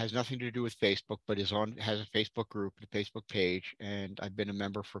that has nothing to do with Facebook, but has a Facebook group, a Facebook page, and I've been a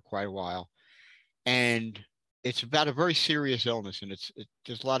member for quite a while. And it's about a very serious illness, and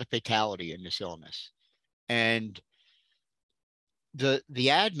there's a lot of fatality in this illness. And the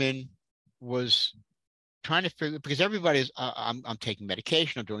admin was trying to figure, because everybody's I'm taking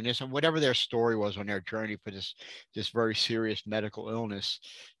medication, I'm doing this, and whatever their story was on their journey for this very serious medical illness.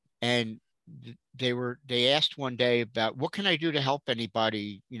 And they asked one day about, what can I do to help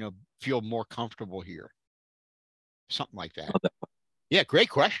anybody, feel more comfortable here? Something like that. Yeah, great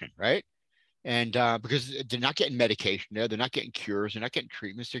question, right? And because they're not getting medication there, they're not getting cures, they're not getting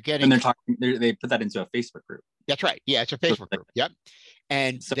treatments, they're getting. And they put that into a Facebook group. That's right. Yeah, it's a Facebook group. Yep.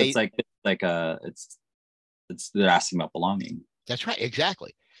 And so it's they're asking about belonging. That's right.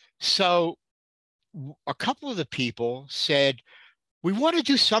 Exactly. So a couple of the people said, we want to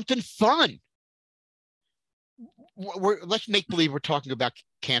do something fun. Let's make believe we're talking about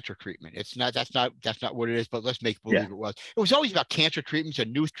cancer treatment. It's not. That's not what it is. But let's make believe it was. It was always about cancer treatments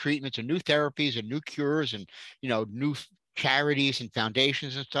and new therapies and new cures and new charities and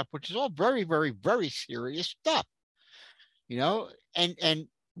foundations and stuff, which is all very, very, very serious stuff. And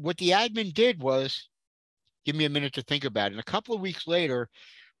what the admin did was give me a minute to think about it. And a couple of weeks later,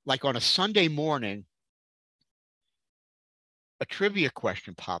 like on a Sunday morning, a trivia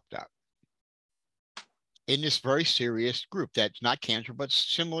question popped up in this very serious group that's not cancer, but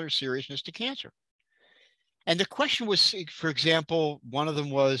similar seriousness to cancer. And the question was, for example, one of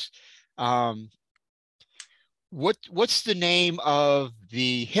them was, what's the name of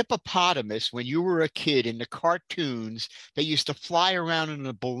the hippopotamus when you were a kid in the cartoons that used to fly around in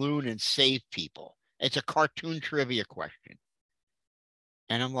a balloon and save people? It's a cartoon trivia question.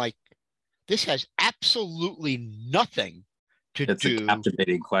 And I'm like, this has absolutely nothing to do. It's a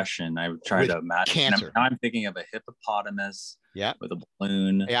captivating question. I would try to imagine. Cancer. Now I'm thinking of a hippopotamus with a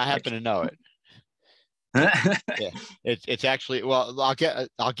balloon. Yeah, I happen to know it. Yeah, it's actually, well,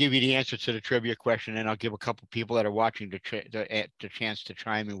 I'll give you the answer to the trivia question, and I'll give a couple people that are watching the chance to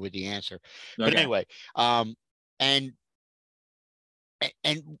chime in with the answer. Okay. But anyway,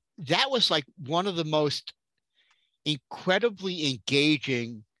 and that was like one of the most incredibly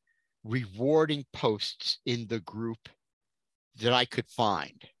engaging rewarding posts in the group that I could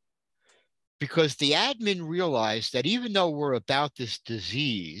find. Because the admin realized that even though we're about this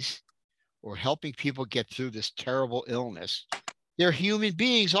disease or helping people get through this terrible illness, they're human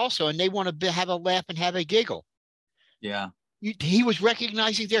beings also, and they want to have a laugh and have a giggle. Yeah. He was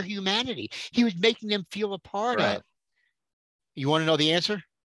recognizing their humanity. He was making them feel a part of. You want to know the answer?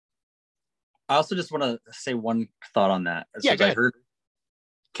 I also just want to say one thought on that. Yeah, I heard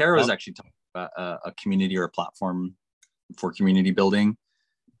Kara was actually talking about a community or a platform for community building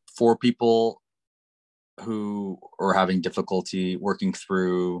for people who are having difficulty working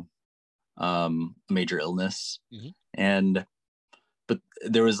through a major illness. But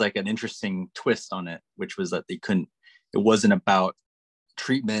there was like an interesting twist on it, which was that it wasn't about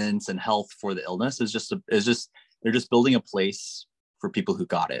treatments and health for the illness. They're just building a place for people who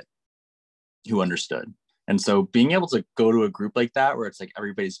got it, who understood. And so being able to go to a group like that, where it's like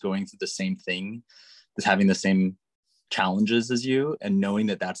everybody's going through the same thing, is having the same challenges as you, and knowing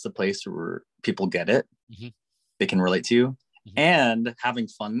that that's the place where people get it, they can relate to you, and having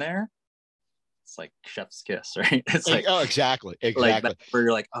fun there, it's like chef's kiss, right? It's like, oh, exactly. Like that, where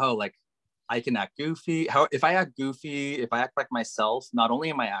you're like, oh, like I can act goofy. If I act goofy, if I act like myself, not only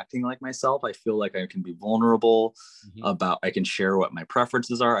am I acting like myself, I feel like I can be vulnerable I can share what my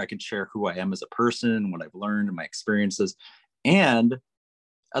preferences are. I can share who I am as a person, what I've learned and my experiences, and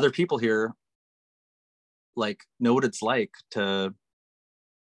other people here like know what it's like to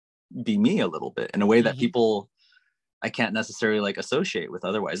be me a little bit in a way that people I can't necessarily like associate with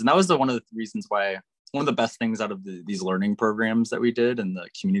otherwise. And that was one of the reasons why one of the best things out of these learning programs that we did, and the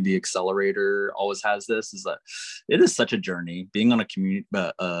community accelerator always has this, is that it is such a journey. Being on a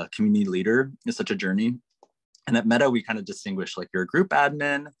community leader is such a journey. And at Meta, we kind of distinguish, like, you're a group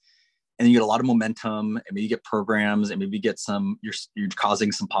admin and you get a lot of momentum, and maybe you get programs, and maybe you get you're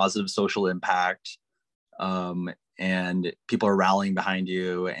causing some positive social impact. And people are rallying behind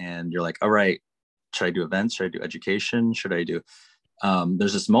you, and you're like, all right, should I do events? Should I do education? Should I do,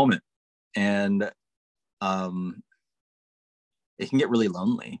 there's this moment, and it can get really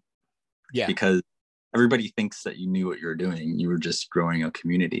lonely. Yeah. Because everybody thinks that you knew what you were doing. You were just growing a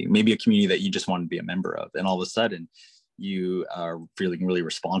community, maybe a community that you just wanted to be a member of. And all of a sudden you are feeling really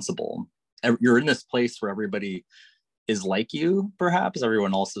responsible. You're in this place where everybody is like you, perhaps.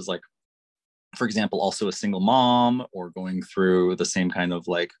 Everyone else is, like, for example, also a single mom, or going through the same kind of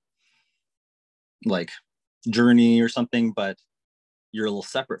like journey or something, but you're a little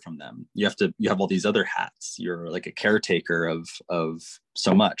separate from them. You have all these other hats. You're like a caretaker of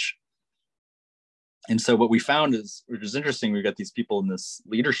so much. And so what we found is, which is interesting, we got these people in this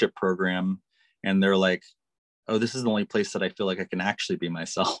leadership program, and they're like, oh, this is the only place that I feel like I can actually be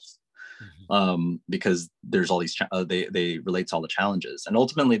myself. Because there's all these, they relate to all the challenges. And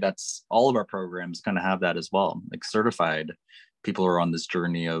ultimately, that's all of our programs kind of have that as well. Like, certified people are on this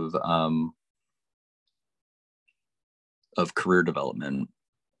journey of career development,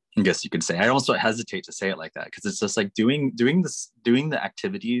 I guess you could say. I also hesitate to say it like that, because it's just like doing the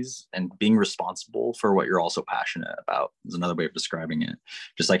activities and being responsible for what you're also passionate about is another way of describing it.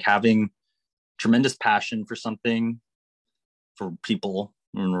 Just like having tremendous passion for something, for people,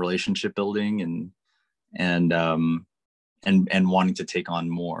 and relationship building, and wanting to take on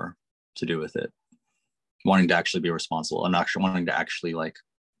more to do with it, wanting to actually be responsible, and actually wanting to actually, like,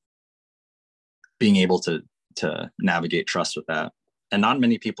 being able to navigate trust with that. And not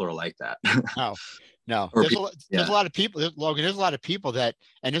many people are like that. No. There's a lot of people, Logan, there's a lot of people that,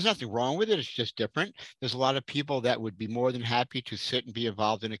 and there's nothing wrong with it, it's just different. There's a lot of people that would be more than happy to sit and be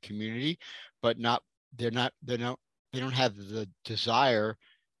involved in a community, but they don't have the desire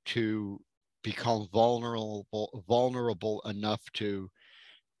to become vulnerable enough to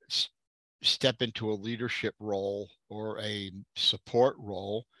step into a leadership role or a support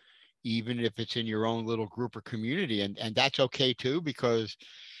role, even if it's in your own little group or community. And that's okay too, because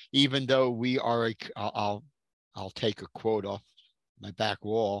even though we are I'll take a quote off my back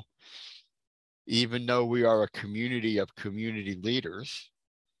wall, even though we are a community of community leaders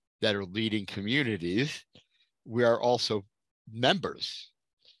that are leading communities, we are also members.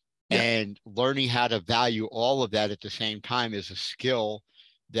 Yeah. And learning how to value all of that at the same time is a skill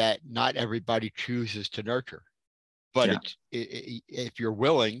that not everybody chooses to nurture. But if you're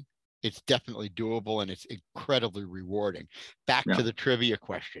willing, it's definitely doable, and it's incredibly rewarding. Back to the trivia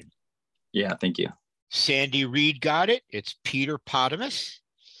question. Yeah, thank you. Sandy Reed got it. It's Peter Potamus.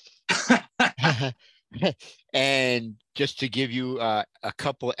 And just to give you a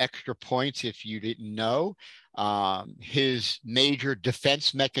couple of extra points, if you didn't know, his major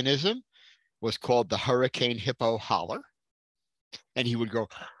defense mechanism was called the Hurricane Hippo Holler. And he would go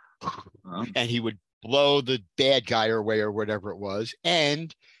and he would blow the bad guy away or whatever it was.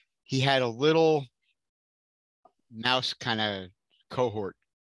 And he had a little mouse kind of cohort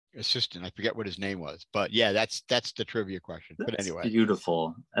assistant. I forget what his name was, but yeah, that's the trivia question. But That's anyway,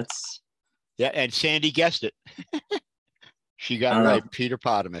 beautiful. That's yeah, and Sandy guessed it. She got I it don't right, know. Peter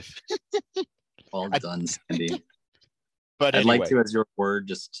Potamus. Well done, Sandy. But I'd like anyway, to, as your word,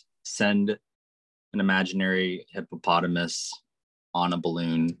 just send an imaginary hippopotamus on a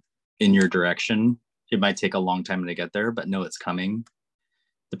balloon in your direction. It might take a long time to get there, but know it's coming.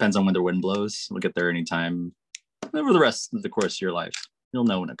 Depends on when the wind blows. We'll get there anytime over the rest of the course of your life. You'll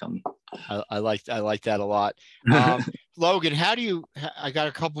know when it comes. I like that a lot. Logan, how do you? I got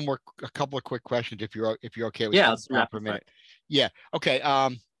a couple of quick questions if you're okay with Yeah, sticking let's around wrap for a it. minute. Yeah. Okay.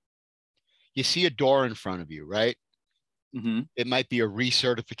 You see a door in front of you, right? Mm-hmm. It might be a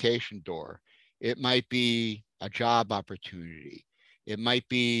recertification door. It might be a job opportunity. It might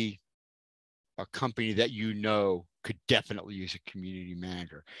be a company that you know could definitely use a community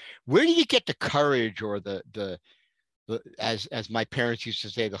manager. Where do you get the courage or the as my parents used to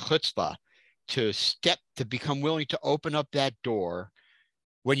say, the chutzpah to become willing to open up that door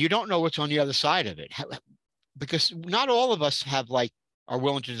when you don't know what's on the other side of it? Because not all of us are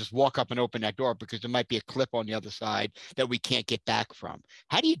willing to just walk up and open that door because there might be a clip on the other side that we can't get back from.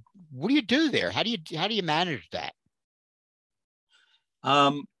 What do you do there? How do you manage that?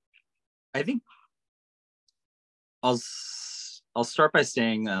 I think I'll start by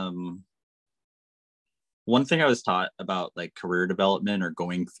saying one thing I was taught about like career development or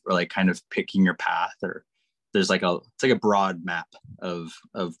going or like kind of picking your path, or there's like it's like a broad map of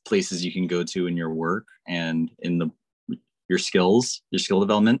places you can go to in your work and in your skill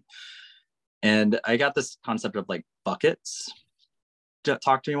development. And I got this concept of like buckets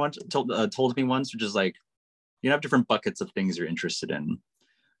told me once, which is like you have different buckets of things you're interested in.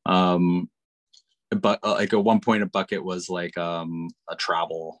 But like at one point a bucket was like a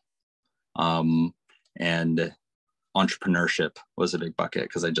travel, and entrepreneurship was a big bucket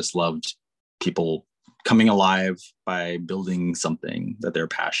because I just loved people coming alive by building something that they're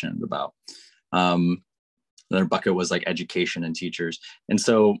passionate about. Another bucket was like education and teachers. And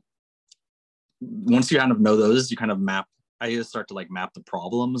so once you kind of know those, you kind of I just start to like map the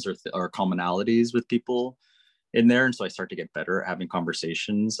problems or commonalities with people in there. And so I start to get better at having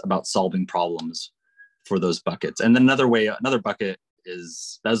conversations about solving problems for those buckets. And then another bucket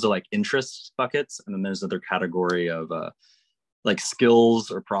those are like interest buckets. And then there's another category of like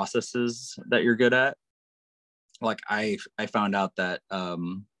skills or processes that you're good at. Like I found out that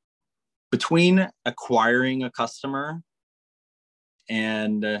between acquiring a customer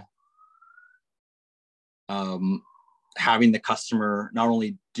and having the customer not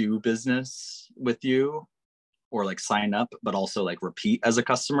only do business with you or like sign up, but also like repeat as a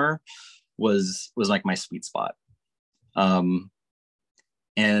customer was like my sweet spot.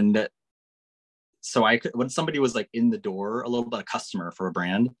 And so when somebody was like in the door, a little bit of customer for a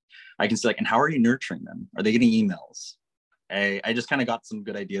brand, I can say like, and how are you nurturing them? Are they getting emails? I just kind of got some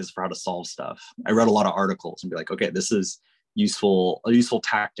good ideas for how to solve stuff. I read a lot of articles and be like, okay, this is a useful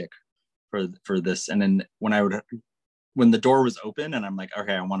tactic for this. And then when the door was open and I'm like,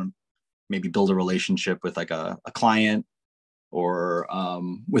 okay, I want to maybe build a relationship with like a client or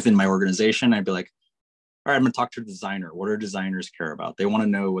within my organization, I'd be like, all right, I'm going to talk to a designer. What do designers care about? They want to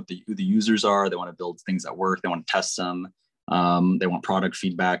know who the users are. They want to build things that work. They want to test them. They want product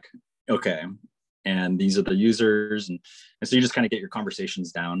feedback. Okay. And these are the users. And so you just kind of get your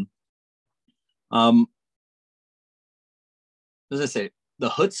conversations down. As I say, the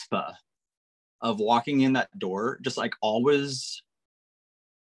chutzpah of walking in that door, just like always,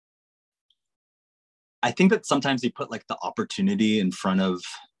 I think that sometimes they put like the opportunity in front of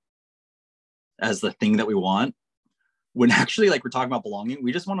as the thing that we want, when actually like we're talking about belonging,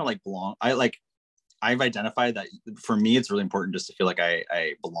 we just want to like belong. I've identified that for me, it's really important just to feel like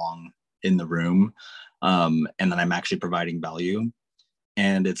I belong in the room, and then I'm actually providing value.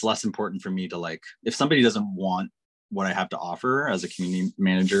 And it's less important for me to like, if somebody doesn't want what I have to offer as a community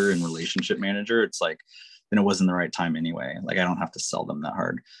manager and relationship manager, it's like, then it wasn't the right time anyway. Like I don't have to sell them that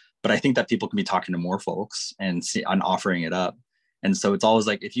hard. But I think that people can be talking to more folks and offering it up. And so it's always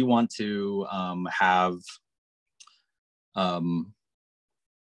like, if you want to have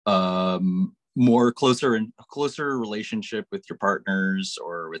more closer relationship with your partners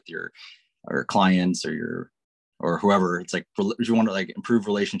or with your clients or whoever, it's like, if you want to like improve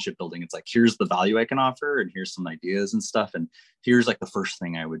relationship building, it's like, here's the value I can offer and here's some ideas and stuff. And here's like the first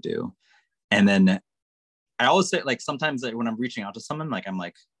thing I would do. And then I always say like, sometimes like, when I'm reaching out to someone, like, I'm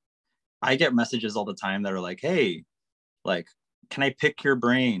like, I get messages all the time that are like, hey, like, can I pick your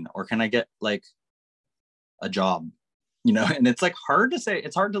brain, or can I get like a job, you know? And it's like hard to say,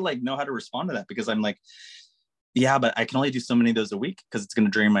 it's hard to like know how to respond to that, because I'm like, yeah, but I can only do so many of those a week because it's going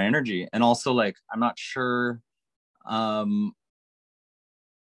to drain my energy. And also like, um,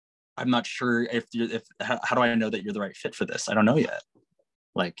 I'm not sure if how do I know that you're the right fit for this? I don't know yet.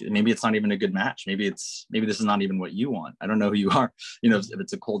 Like, maybe it's not even a good match. Maybe this is not even what you want. I don't know who you are, you know, if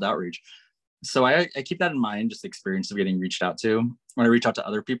it's a cold outreach. So I keep that in mind, just the experience of getting reached out to. When I reach out to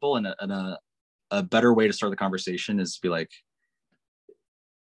other people, and a better way to start the conversation is to be like,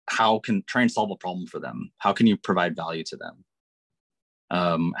 how can try and solve a problem for them? How can you provide value to them?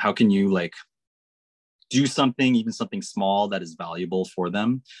 How can you like do something, even something small, that is valuable for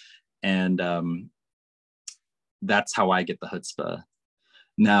them? And that's how I get the chutzpah.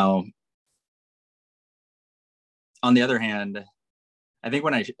 Now, on the other hand, I think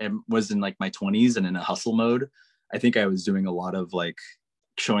when I was in like my 20s and in a hustle mode, I think I was doing a lot of like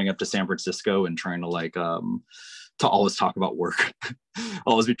showing up to San Francisco and trying to like to always talk about work.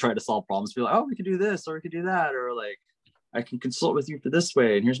 Always be trying to solve problems, be like, oh, we could do this or we could do that, or like I can consult with you for this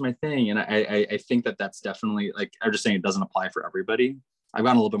way, and here's my thing. And I think that that's definitely, like, I'm just saying, it doesn't apply for everybody. I've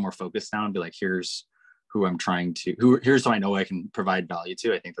gotten a little bit more focused now and be like, here's who I'm trying to, here's who I know I can provide value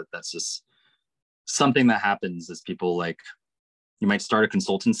to. I think that that's just something that happens as people, like, you might start a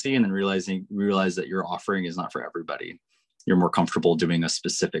consultancy and then realize that your offering is not for everybody. You're more comfortable doing a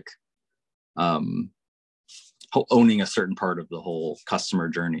specific, owning a certain part of the whole customer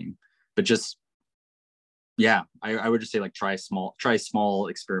journey. But just, yeah, I would just say, like, try small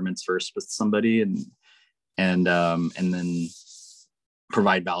experiments first with somebody, and then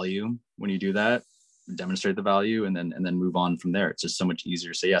provide value when you do that, demonstrate the value, and then move on from there. It's just so much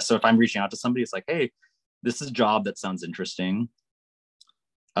easier. So yeah, so if I'm reaching out to somebody, it's like, hey, this is a job that sounds interesting.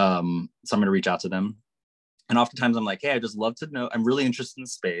 So I'm going to reach out to them. And oftentimes I'm like, hey, I just love to know, I'm really interested in the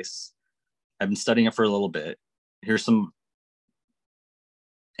space. I've been studying it for a little bit. Here's some,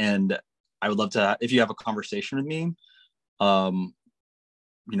 and I would love to, if you have a conversation with me,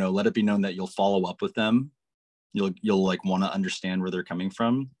 you know, let it be known that you'll follow up with them. You'll like want to understand where they're coming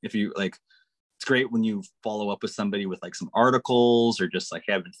from. If you like, it's great when you follow up with somebody with like some articles, or just like,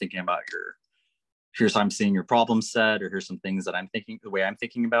 hey, I've been thinking about here's how I'm seeing your problem set, or here's some things that I'm thinking, the way I'm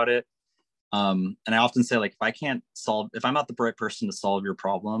thinking about it. And I often say, like, if I'm not the right person to solve your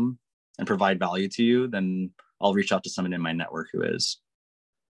problem and provide value to you, then I'll reach out to someone in my network who is.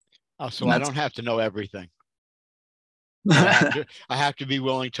 Oh, so I don't have to know everything. I have to be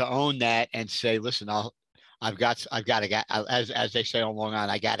willing to own that and say, listen, I've got a guy, as they say on Long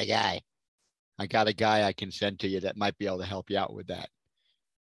Island, I got a guy I can send to you that might be able to help you out with that.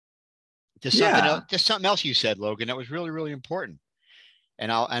 There's something else you said, Logan, that was really, really important.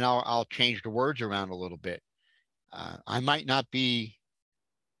 And I'll change the words around a little bit. I might not be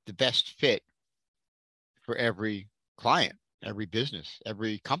the best fit for every client, every business,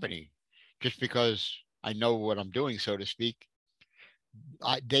 every company, just because I know what I'm doing, so to speak.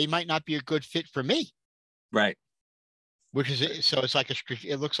 They might not be a good fit for me. Right. Which is, so it's like it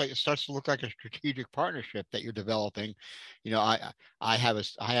starts to look like a strategic partnership that you're developing. You know, I have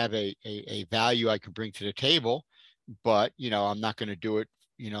a value I can bring to the table, but, you know, I'm not going to do it.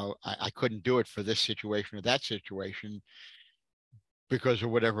 You know, I couldn't do it for this situation or that situation because of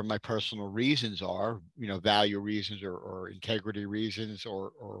whatever my personal reasons are, you know, value reasons, or integrity reasons,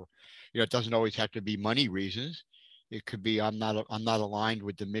 or, you know, it doesn't always have to be money reasons. It could be, I'm not aligned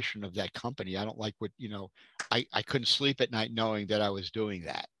with the mission of that company. I don't like what, you know, I couldn't sleep at night knowing that I was doing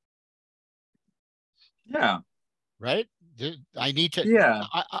that. Yeah. Right. I need to, yeah.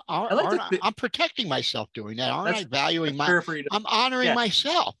 I'm protecting myself doing that. Aren't I valuing I'm honoring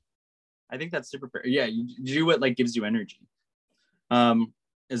myself. I think that's super fair. Yeah. You do what like gives you energy.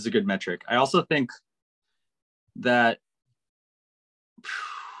 Is a good metric. I also think that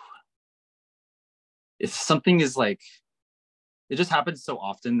if something is like, it just happens so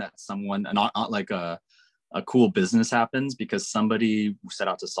often that someone, not like a cool business happens because somebody set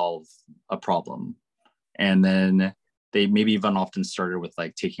out to solve a problem, and then they maybe even often started with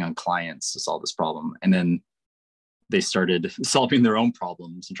like taking on clients to solve this problem, and then they started solving their own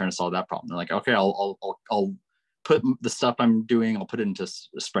problems and trying to solve that problem. They're like, okay, I'll put the stuff I'm doing, I'll put it into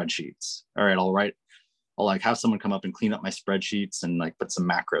spreadsheets. All right, I'll like have someone come up and clean up my spreadsheets and like put some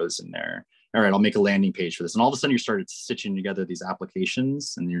macros in there. All right, I'll make a landing page for this. And all of a sudden you started stitching together these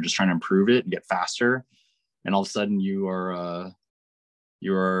applications and you're just trying to improve it and get faster. And all of a sudden you're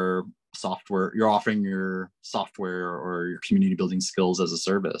offering your software or your community building skills as a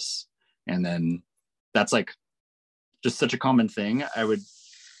service. And then that's like just such a common thing. I would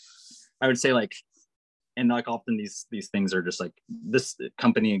say, like, And like often these things are just like, this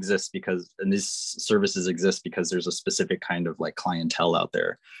company exists because, and these services exist because there's a specific kind of like clientele out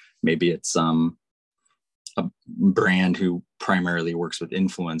there. Maybe it's a brand who primarily works with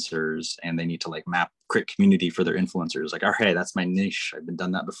influencers, and they need to like create community for their influencers. Like, oh, hey, that's my niche. I've been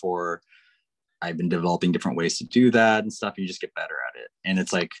done that before. I've been developing different ways to do that and stuff. You just get better at it. And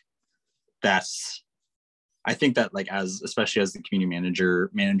it's like, I think that like, especially as the community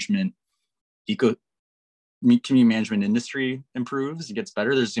management industry improves, it gets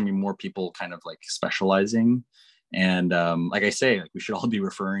better. There's gonna be more people kind of like specializing. And like I say, like, we should all be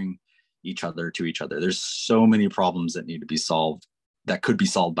referring each other to each other. There's so many problems that need to be solved, that could be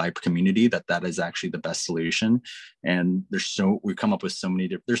solved by community, that is actually the best solution. And we've come up with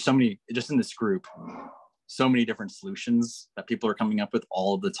there's so many just in this group, so many different solutions that people are coming up with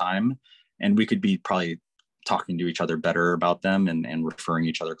all of the time. And we could be probably talking to each other better about them, and referring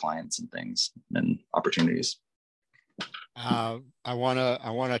each other clients and things and opportunities. I want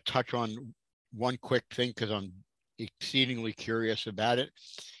to touch on one quick thing because I'm exceedingly curious about it.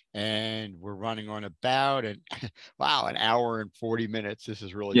 And we're running on about wow, an hour and 40 minutes. This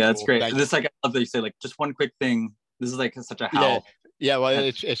is really cool. That's great. This, like, I love that you say like just one quick thing. This is like such a how. Yeah. Well,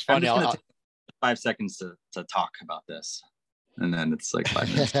 it's funny. I'm just gonna take 5 seconds to talk about this, and then it's like 5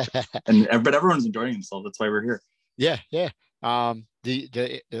 minutes. But everyone's enjoying themselves. That's why we're here. Yeah.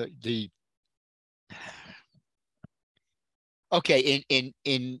 Okay.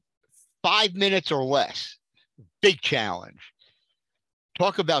 In 5 minutes or less, big challenge.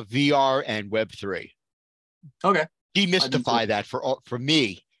 Talk about VR and Web3. Okay. Demystify that for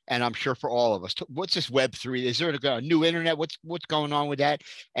me, and I'm sure for all of us. What's this Web3? Is there a new internet? What's going on with that?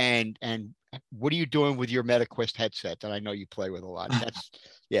 And what are you doing with your MetaQuest headset that I know you play with a lot? That's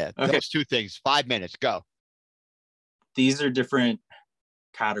okay. Those two things. 5 minutes. Go. These are different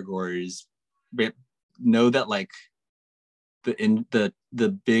categories, but know that like the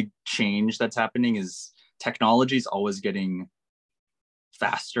big change that's happening is technology is always getting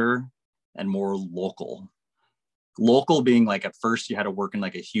faster and more local being like, at first you had to work in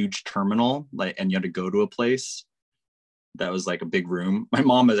like a huge terminal, like, and you had to go to a place that was like a big room. My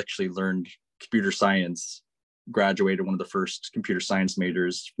mom has actually learned computer science, graduated one of the first computer science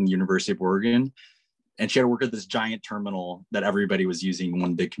majors from the University of Oregon, and she had to work at this giant terminal that everybody was using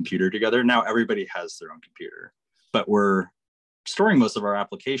one big computer together. Now everybody has their own computer, but we're storing most of our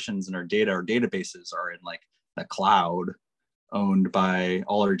applications and our databases are in like the cloud, owned by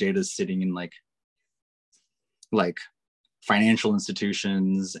all our data sitting in like financial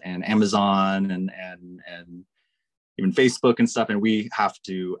institutions and Amazon and even Facebook and stuff. And we have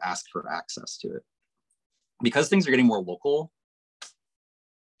to ask for access to it because things are getting more local.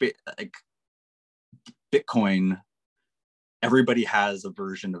 Like Bitcoin, everybody has a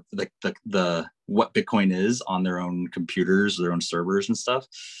version of the what Bitcoin is on their own computers, their own servers and stuff.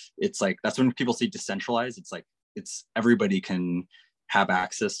 It's like, that's when people say decentralized. It's like, everybody can have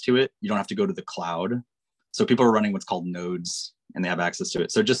access to it. You don't have to go to the cloud. So people are running what's called nodes and they have access to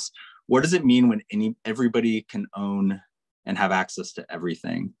it. So just what does it mean when everybody can own and have access to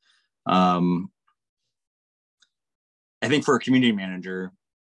everything? I think for a community manager,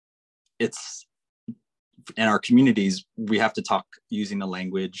 it's in our communities, we have to talk using the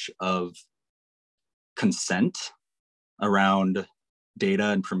language of consent around data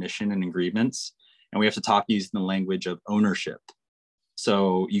and permission and agreements. And we have to talk using the language of ownership.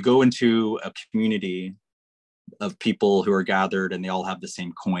 So you go into a community of people who are gathered and they all have the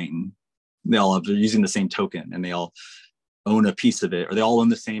same coin. They're using the same token and they all own a piece of it, or they all own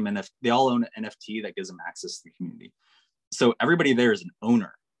the same NFT. They all own an NFT that gives them access to the community. So everybody there is an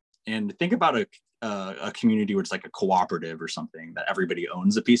owner. And think about a community where it's like a cooperative or something that everybody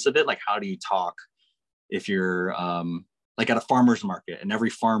owns a piece of it. Like, how do you talk if you're like at a farmer's market and every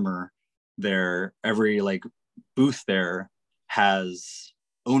farmer there, every like booth there has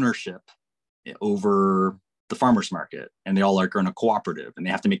ownership over the farmer's market, and they all are in a cooperative and they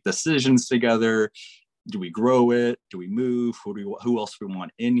have to make decisions together. Do we grow it? Do we move? Who else do we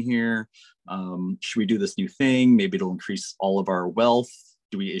want in here? Should we do this new thing? Maybe it'll increase all of our wealth.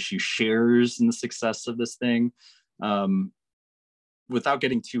 Do we issue shares in the success of this thing? Without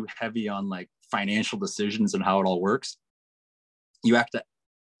getting too heavy on like financial decisions and how it all works, you have to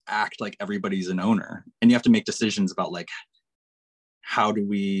act like everybody's an owner, and you have to make decisions about like, how do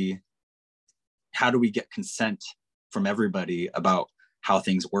we get consent from everybody about how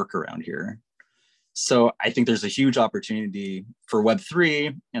things work around here. So I think there's a huge opportunity for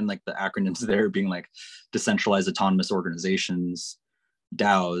Web3, and like the acronyms there being like decentralized autonomous organizations.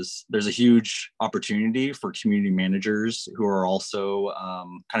 DAOs, there's a huge opportunity for community managers who are also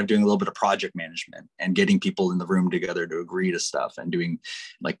kind of doing a little bit of project management and getting people in the room together to agree to stuff and doing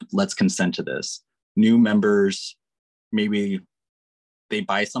like, let's consent to this. New members, maybe they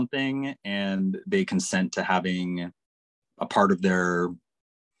buy something and they consent to having a part of their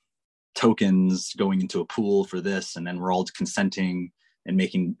tokens going into a pool for this. And then we're all consenting and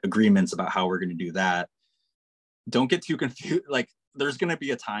making agreements about how we're going to do that. Don't get too confused. Like, there's going to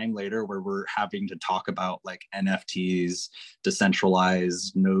be a time later where we're having to talk about like NFTs,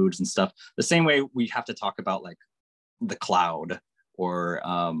 decentralized nodes and stuff, the same way we have to talk about like the cloud or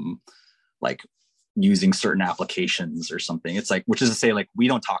like using certain applications or something. It's like, which is to say, like, we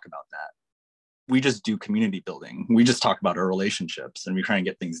don't talk about that. We just do community building. We just talk about our relationships and we try and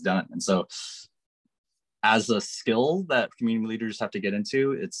get things done. And so as a skill that community leaders have to get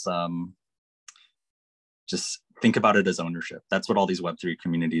into, it's just think about it as ownership. That's what all these Web3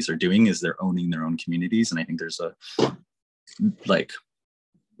 communities are doing, is they're owning their own communities. And I think there's a, like,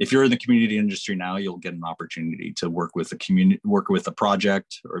 if you're in the community industry now, you'll get an opportunity to work with a community, work with a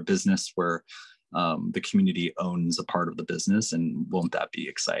project or a business where the community owns a part of the business. And won't that be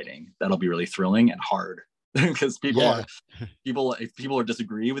exciting? That'll be really thrilling and hard because if people are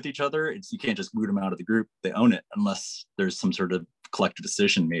disagree with each other, you can't just boot them out of the group. They own it unless there's some sort of collective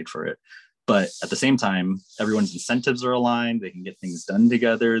decision made for it. But at the same time, everyone's incentives are aligned. They can get things done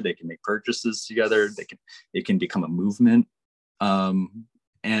together. They can make purchases together. It can become a movement.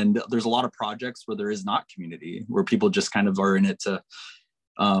 And there's a lot of projects where there is not community, where people just kind of are in it to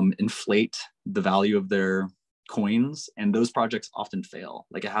inflate the value of their coins. And those projects often fail.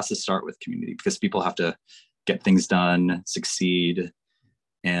 Like, it has to start with community because people have to get things done, succeed,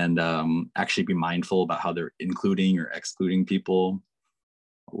 and actually be mindful about how they're including or excluding people.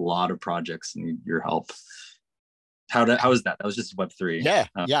 A lot of projects need your help. How is that? That was just Web3. Yeah,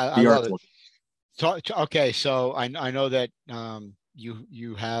 I love it. So, okay, so I know that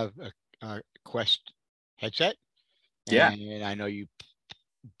you have a Quest headset, and I know you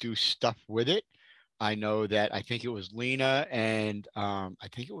do stuff with it. I know that I think it was Lena and I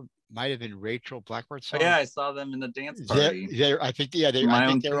think it might have been Rachel Blackbird. Oh, yeah, I saw them in the dance party. I think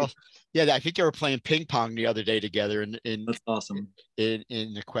they were playing ping pong the other day together. That's awesome. In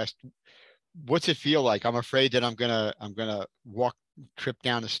the Quest. What's it feel like? I'm afraid that I'm gonna trip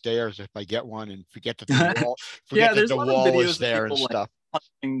down the stairs if I get one and forget that the wall, that the wall is there and stuff. Like,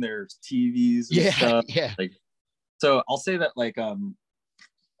 punching their TVs and stuff. Yeah. Like, so I'll say that, like,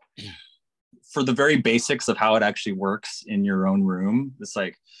 for the very basics of how it actually works in your own room, it's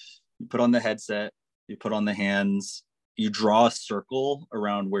like you put on the headset, you put on the hands, you draw a circle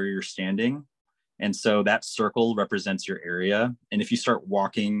around where you're standing. And so that circle represents your area. And if you start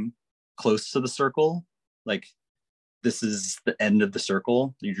walking close to the circle, like, this is the end of the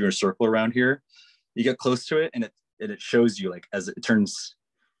circle, you drew a circle around here, you get close to it, and it shows you, like, as it turns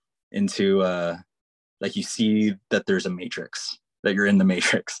into like, you see that there's a matrix, that you're in the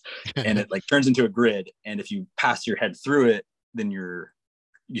matrix, and it like turns into a grid. And if you pass your head through it, then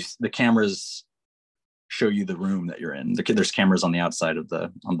the cameras show you the room that you're in. There's cameras on the outside of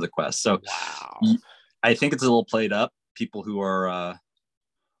the Quest. So wow. I think it's a little played up. People who are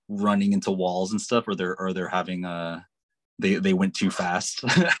running into walls and stuff, or they're having they went too fast.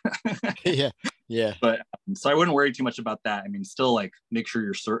 yeah. But so I wouldn't worry too much about that. I mean, still, like, make sure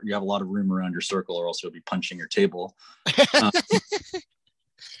you have a lot of room around your circle, or else you'll be punching your table.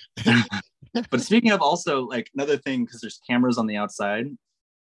 But speaking of, also, like, another thing, because there's cameras on the outside,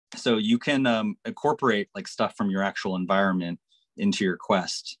 so you can incorporate, like, stuff from your actual environment into your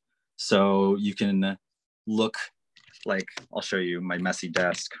Quest. So you can look, like, I'll show you my messy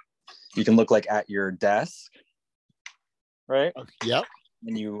desk. You can look, like, at your desk, right? Yep.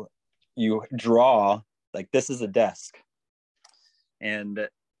 And you draw, like, this is a desk. And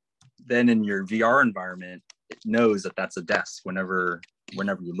then in your VR environment, it knows that that's a desk whenever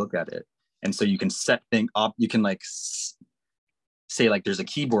you look at it. And so you can set things up. You can, like, say, like, there's a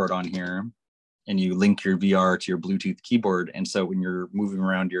keyboard on here, and you link your VR to your Bluetooth keyboard. And so when you're moving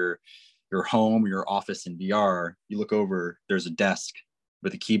around your home, your office in VR, you look over, there's a desk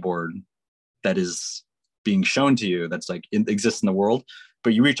with a keyboard that is being shown to you, that's, like, exists in the world.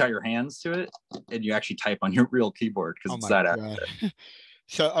 But you reach out your hands to it, and you actually type on your real keyboard, because it's that accurate.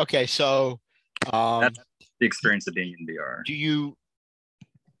 So, okay, so that's the experience of being in VR. Do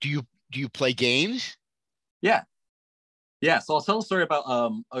you play games? Yeah. So I'll tell a story about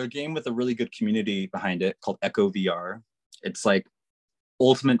a game with a really good community behind it called Echo VR. It's like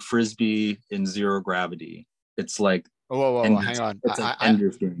ultimate frisbee in zero gravity. It's like, whoa, hang on. It's an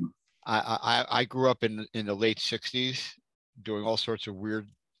Ender's game. I grew up in the late 60s, doing all sorts of weird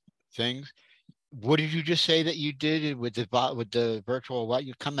things. What did you just say that you did with the virtual? What,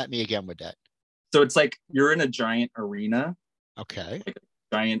 you come at me again with that? So it's like you're in a giant arena, Okay. like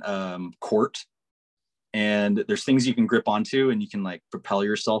a giant court, and there's things you can grip onto, and you can like propel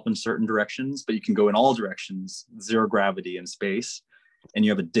yourself in certain directions, but you can go in all directions, zero gravity in space, and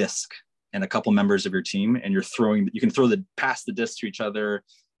you have a disc and a couple members of your team, and you can throw pass the disc to each other,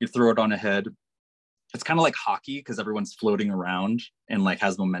 you throw it on ahead. It's kind of like hockey because everyone's floating around and like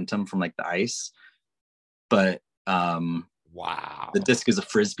has momentum from like the ice, but wow, the disc is a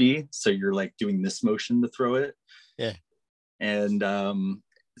frisbee, so you're like doing this motion to throw it. Yeah. And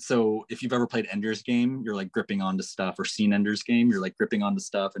so if you've ever played Ender's Game, you're like gripping onto stuff, or seen Ender's Game, you're like gripping onto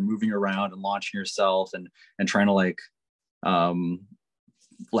stuff and moving around and launching yourself and trying to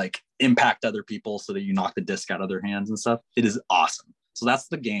like impact other people so that you knock the disc out of their hands and stuff. It is awesome. So that's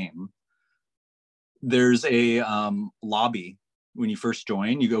the game. There's a lobby. When you first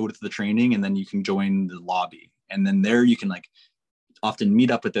join, you go to the training, and then you can join the lobby, and then there you can like often meet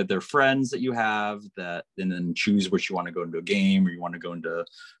up with their friends that you have, that, and then choose which you want to go into a game, or you want to go into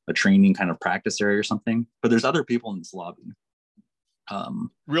a training kind of practice area or something. But there's other people in this lobby.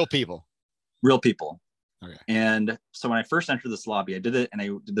 Real people. Okay. And so when I first entered this lobby, I did it, and I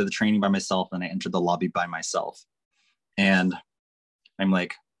did the training by myself, and I entered the lobby by myself. And I'm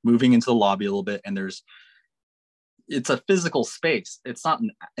like moving into the lobby a little bit, and it's a physical space. It's not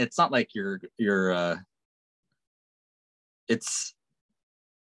like it's,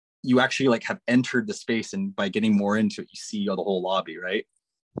 you actually like have entered the space, and by getting more into it, you see the whole lobby, right?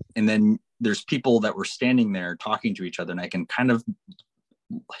 And then there's people that were standing there talking to each other, and I can kind of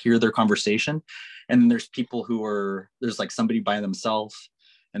hear their conversation. And then there's people there's like somebody by themselves,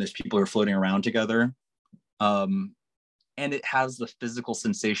 and there's people who are floating around together. And it has the physical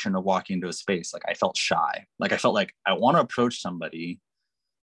sensation of walking into a space. Like I felt shy. Like I felt like I want to approach somebody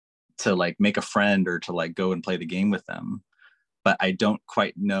to like make a friend, or to like go and play the game with them, but I don't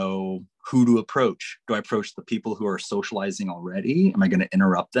quite know who to approach. Do I approach the people who are socializing already? Am I going to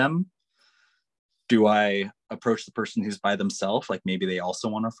interrupt them? Do I approach the person who's by themselves? Like maybe they also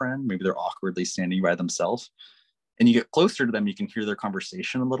want a friend. Maybe they're awkwardly standing by themselves. And you get closer to them, you can hear their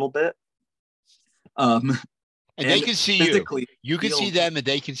conversation a little bit. And they can see you. You can see them, and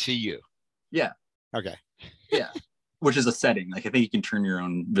they can see you. Yeah. Okay. Yeah. Which is a setting. Like I think you can turn your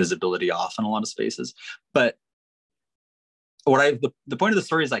own visibility off in a lot of spaces. But the point of the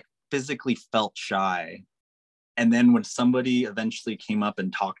story is like physically felt shy. And then when somebody eventually came up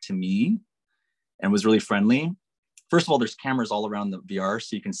and talked to me and was really friendly, first of all, there's cameras all around the VR,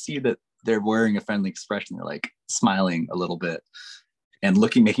 so you can see that they're wearing a friendly expression. They're like smiling a little bit and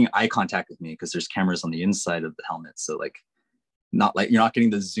making eye contact with me, because there's cameras on the inside of the helmet. So like, not like, you're not getting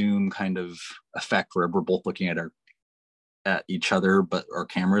the zoom kind of effect where we're both looking at each other, but our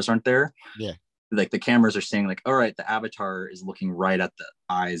cameras aren't there. Yeah. Like the cameras are saying like, all right, the avatar is looking right at the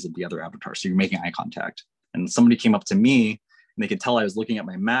eyes of the other avatar. So you're making eye contact. And somebody came up to me, and they could tell I was looking at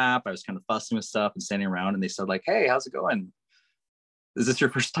my map. I was kind of fussing with stuff and standing around, and they said like, hey, how's it going? Is this your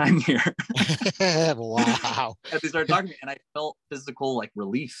first time here? Wow. And they started talking to me, and I felt physical like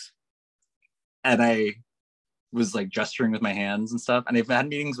relief. And I was like gesturing with my hands and stuff. And I've had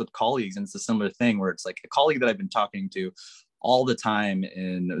meetings with colleagues, and it's a similar thing where it's like a colleague that I've been talking to all the time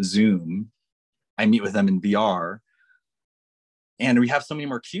in Zoom. I meet with them in VR, and we have so many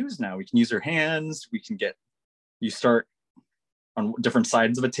more cues now. We can use our hands. You start on different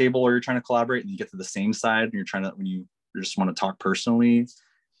sides of a table, or you're trying to collaborate, and you get to the same side, and when you just want to talk personally,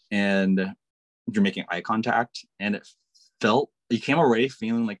 and you're making eye contact, and you came away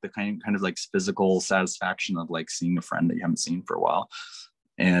feeling like the kind of like physical satisfaction of like seeing a friend that you haven't seen for a while.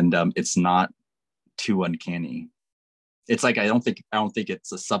 And it's not too uncanny. It's like, I don't think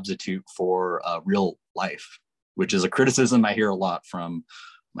it's a substitute for real life, which is a criticism I hear a lot from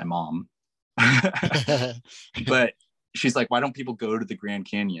my mom. But she's like, why don't people go to the Grand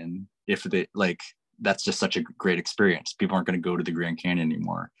Canyon if they like, that's just such a great experience. People aren't going to go to the Grand Canyon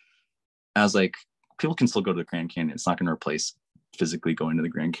anymore. I was like, people can still go to the Grand Canyon. It's not going to replace physically going to the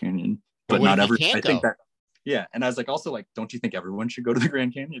Grand Canyon, but not every. I think that, yeah. And I was like, also like, don't you think everyone should go to the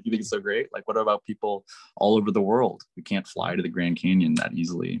Grand Canyon if you think it's so great? Like, what about people all over the world who can't fly to the Grand Canyon that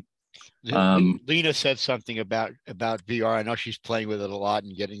easily? Lena said something about VR. I know she's playing with it a lot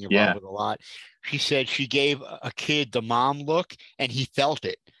and getting involved with it a lot. She said she gave a kid the mom look, and he felt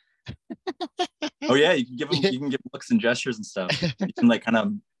it. Oh yeah, you can give looks and gestures and stuff. You can like kind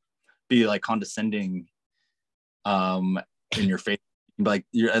of be like condescending in your face. Like,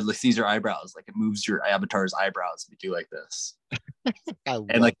 it sees your eyebrows, like it moves your avatar's eyebrows if you do like this. I And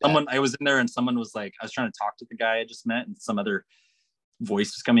love like that. I was in there and someone was like, I was trying to talk to the guy I just met, and some other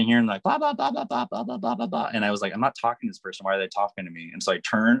voice was coming here and like blah blah blah blah blah blah blah blah blah blah. And I was like, I'm not talking to this person. Why are they talking to me? And so I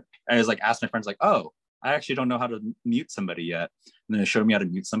turned. I was like, asked my friends like, oh, I actually don't know how to mute somebody yet. And then they showed me how to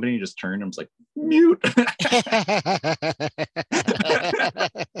mute somebody. And just turned and was like, mute.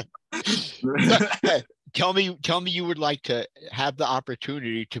 So, hey, tell me you would like to have the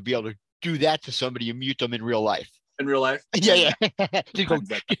opportunity to be able to do that to somebody and mute them in real life. In real life. Yeah, yeah. Just go.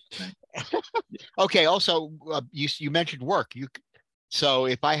 That Okay. Also, you mentioned work. So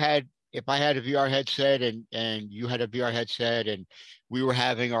if I had a VR headset and you had a VR headset and we were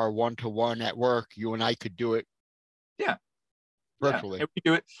having our one-to-one at work, you and I could do it yeah. virtually. Yeah. We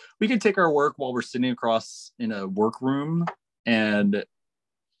do it. We can take our work while we're sitting across in a workroom, and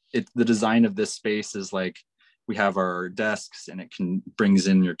the design of this space is like we have our desks and it can brings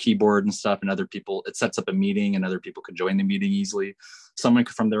in your keyboard and stuff, and other people, it sets up a meeting and other people can join the meeting easily. Someone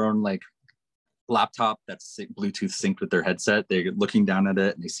from their own like laptop that's Bluetooth synced with their headset, they're looking down at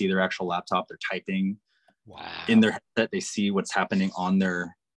it and they see their actual laptop, they're typing in Wow. their headset, they see what's happening on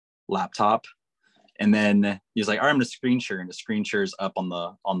their laptop. And then he's like, all right, I'm gonna screen share, and the screen shares up on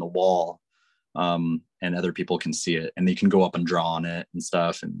the wall, and other people can see it and they can go up and draw on it and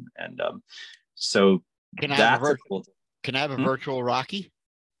stuff. And so Can I have a that's a virtual? cool. Can I have a Hmm? virtual Rocky?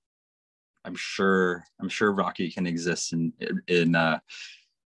 I'm sure Rocky can exist in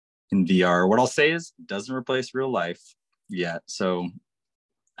VR. What I'll say is it doesn't replace real life yet. So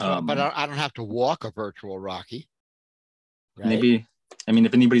But um I don't have to walk a virtual Rocky, right? maybe, I mean,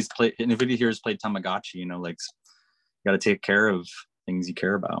 if anybody here has played Tamagotchi, like you got to take care of things you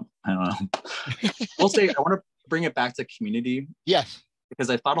care about. I don't know. I'll say I want to bring it back to community Yes. because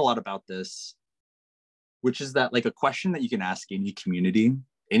I thought a lot about this, which is that like a question that you can ask any community,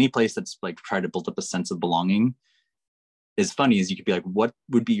 any place that's like try to build up a sense of belonging is funny is you could be like, what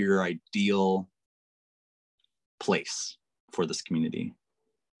would be your ideal place for this community?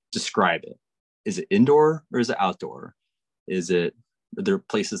 Describe it. Is it indoor or is it outdoor? Are there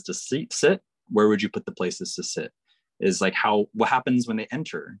places to sit? Where would you put the places to sit? Is like what happens when they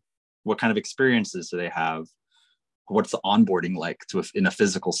enter? What kind of experiences do they have? What's the onboarding like in a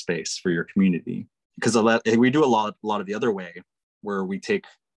physical space for your community? Because we do a lot of the other way where we take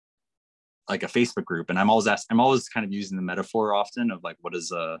like a Facebook group, and I'm always kind of using the metaphor often of like, what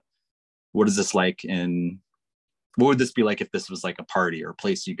is this like in what would this be like if this was like a party or a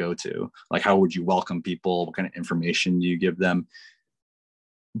place you go to? Like, how would you welcome people? What kind of information do you give them?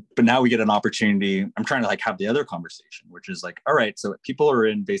 But now we get an opportunity. I'm trying to like have the other conversation, which is like, all right, so people are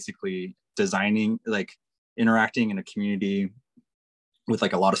in basically designing, like interacting in a community with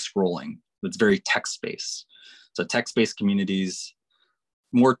like a lot of scrolling. It's very text-based. So text-based communities,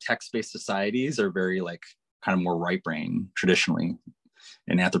 more text-based societies are very like kind of more right brain traditionally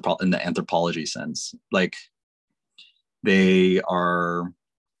in the anthropology sense. Like they are,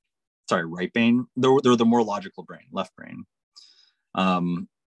 sorry, right brain. They're the more logical brain, left brain.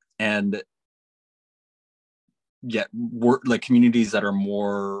 And yet like communities that are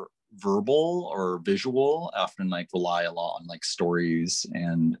more verbal or visual often like rely a lot on like stories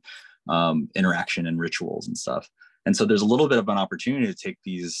and interaction and rituals and stuff. And so there's a little bit of an opportunity to take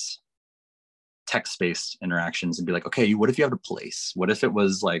these text-based interactions and be like, okay, what if you have a place? What if it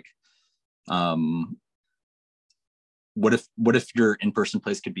was like, what if your in-person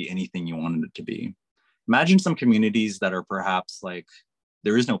place could be anything you wanted it to be? Imagine some communities that are perhaps like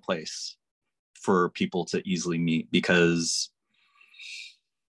there is no place for people to easily meet because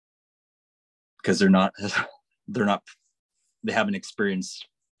they're not they haven't experienced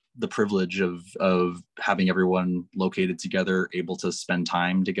the privilege of having everyone located together, able to spend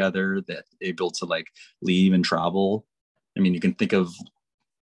time together, that able to like leave and travel. I mean, I can think of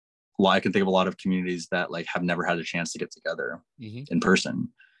a lot of communities that like have never had a chance to get together in person.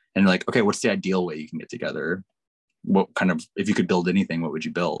 And like, okay, what's the ideal way you can get together? What kind of, if you could build anything, what would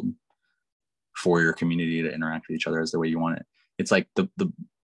you build for your community to interact with each other as the way you want it? It's like the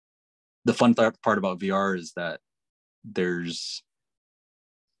fun part about VR is that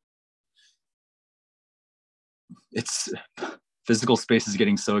physical space is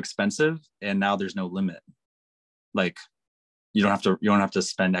getting so expensive, and now there's no limit. Like you don't have to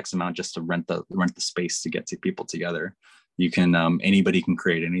spend X amount just to rent the space to get people together. You can anybody can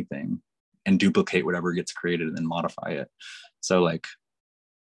create anything and duplicate whatever gets created and then modify it. So like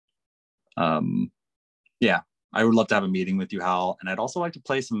yeah, I would love to have a meeting with you, Hal, and I'd also like to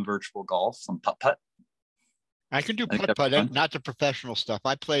play some virtual golf, some putt. I can do I think putt that'd be putt, fun. not the professional stuff.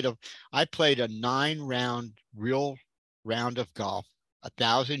 I played a 9-round real round of golf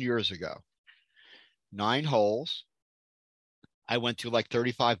 1,000 years ago. 9 holes. I went to like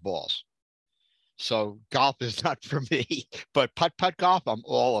 35 balls. So golf is not for me, but putt golf, I'm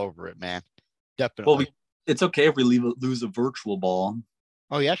all over it, man. Well, Definitely. it's okay if we lose a virtual ball.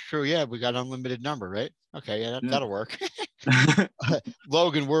 Oh, yeah, that's true. Yeah, we got unlimited number, right? Okay, yeah, Yeah. that'll work.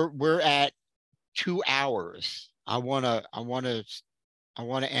 Logan, we're at 2 hours. I wanna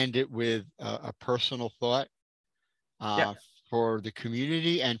end it with a personal thought Yeah. uh, for the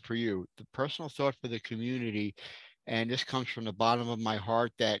community and for you. The personal thought for the community, and this comes from the bottom of my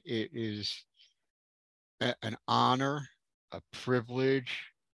heart, that it is an honor, a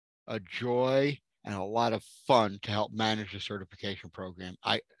privilege, a joy, and a lot of fun to help manage the certification program.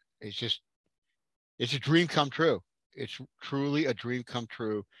 It's just, it's a dream come true. It's truly a dream come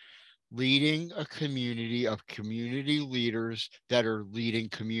true. Leading a community of community leaders that are leading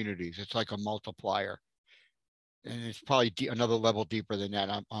communities. It's like a multiplier. And it's probably another level deeper than that.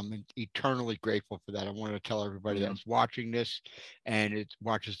 I'm eternally grateful for that. I want to tell everybody Yeah. that's watching this and it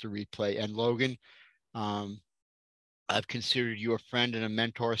watches the replay. And Logan, um, I've considered you a friend and a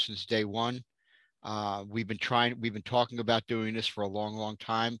mentor since day one. We've been talking about doing this for a long, long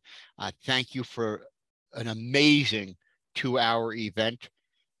time. Thank you for an amazing 2 hour event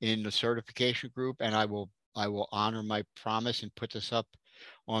in the certification group. And I will honor my promise and put this up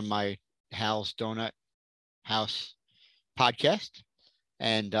on my Hal's Donut House podcast.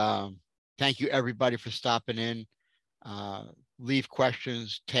 And thank you everybody for stopping in. Uh, Leave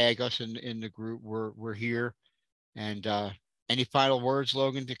questions, tag us in the group. We're here. And any final words,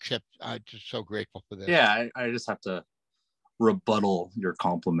 Logan? Except I'm just so grateful for this. Yeah, I just have to rebuttal your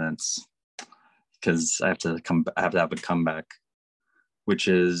compliments because I have to have a comeback, which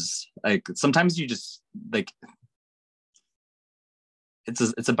is like sometimes you just like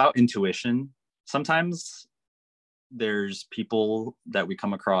it's about intuition. Sometimes there's people that we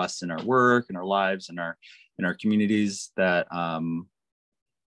come across in our work, in our lives, in our communities that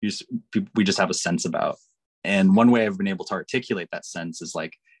we just have a sense about. And one way I've been able to articulate that sense is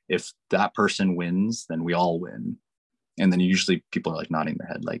like, if that person wins, then we all win. And then usually people are like nodding their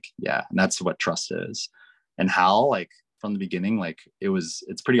head, like, yeah, and that's what trust is. And Hal, like from the beginning, like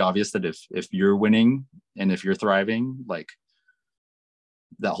it's pretty obvious that if you're winning and if you're thriving, like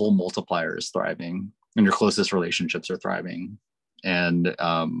that whole multiplier is thriving and your closest relationships are thriving. And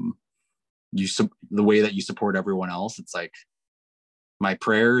the way that you support everyone else, it's like, my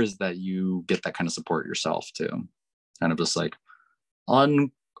prayer is that you get that kind of support yourself too. Kind of just like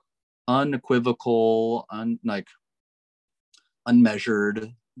unequivocal, like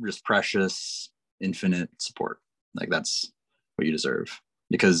unmeasured, just precious, infinite support. Like that's what you deserve.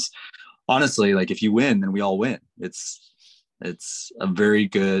 Because honestly, like if you win, then we all win. It's a very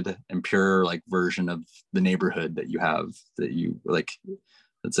good and pure like version of the neighborhood that you have, that you like.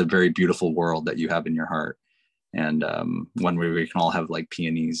 It's a very beautiful world that you have in your heart. And one where we can all have like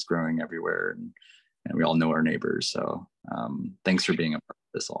peonies growing everywhere, and we all know our neighbors. So thanks for being a part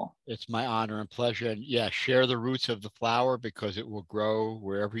of this all. It's my honor and pleasure. And yeah, share the roots of the flower because it will grow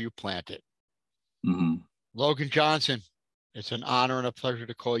wherever you plant it. Mm-hmm. Logan Johnston, it's an honor and a pleasure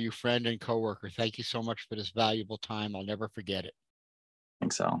to call you friend and coworker. Thank you so much for this valuable time. I'll never forget it.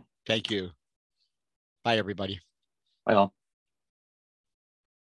 Thanks, Al. Thank you. Bye, everybody. Bye, all.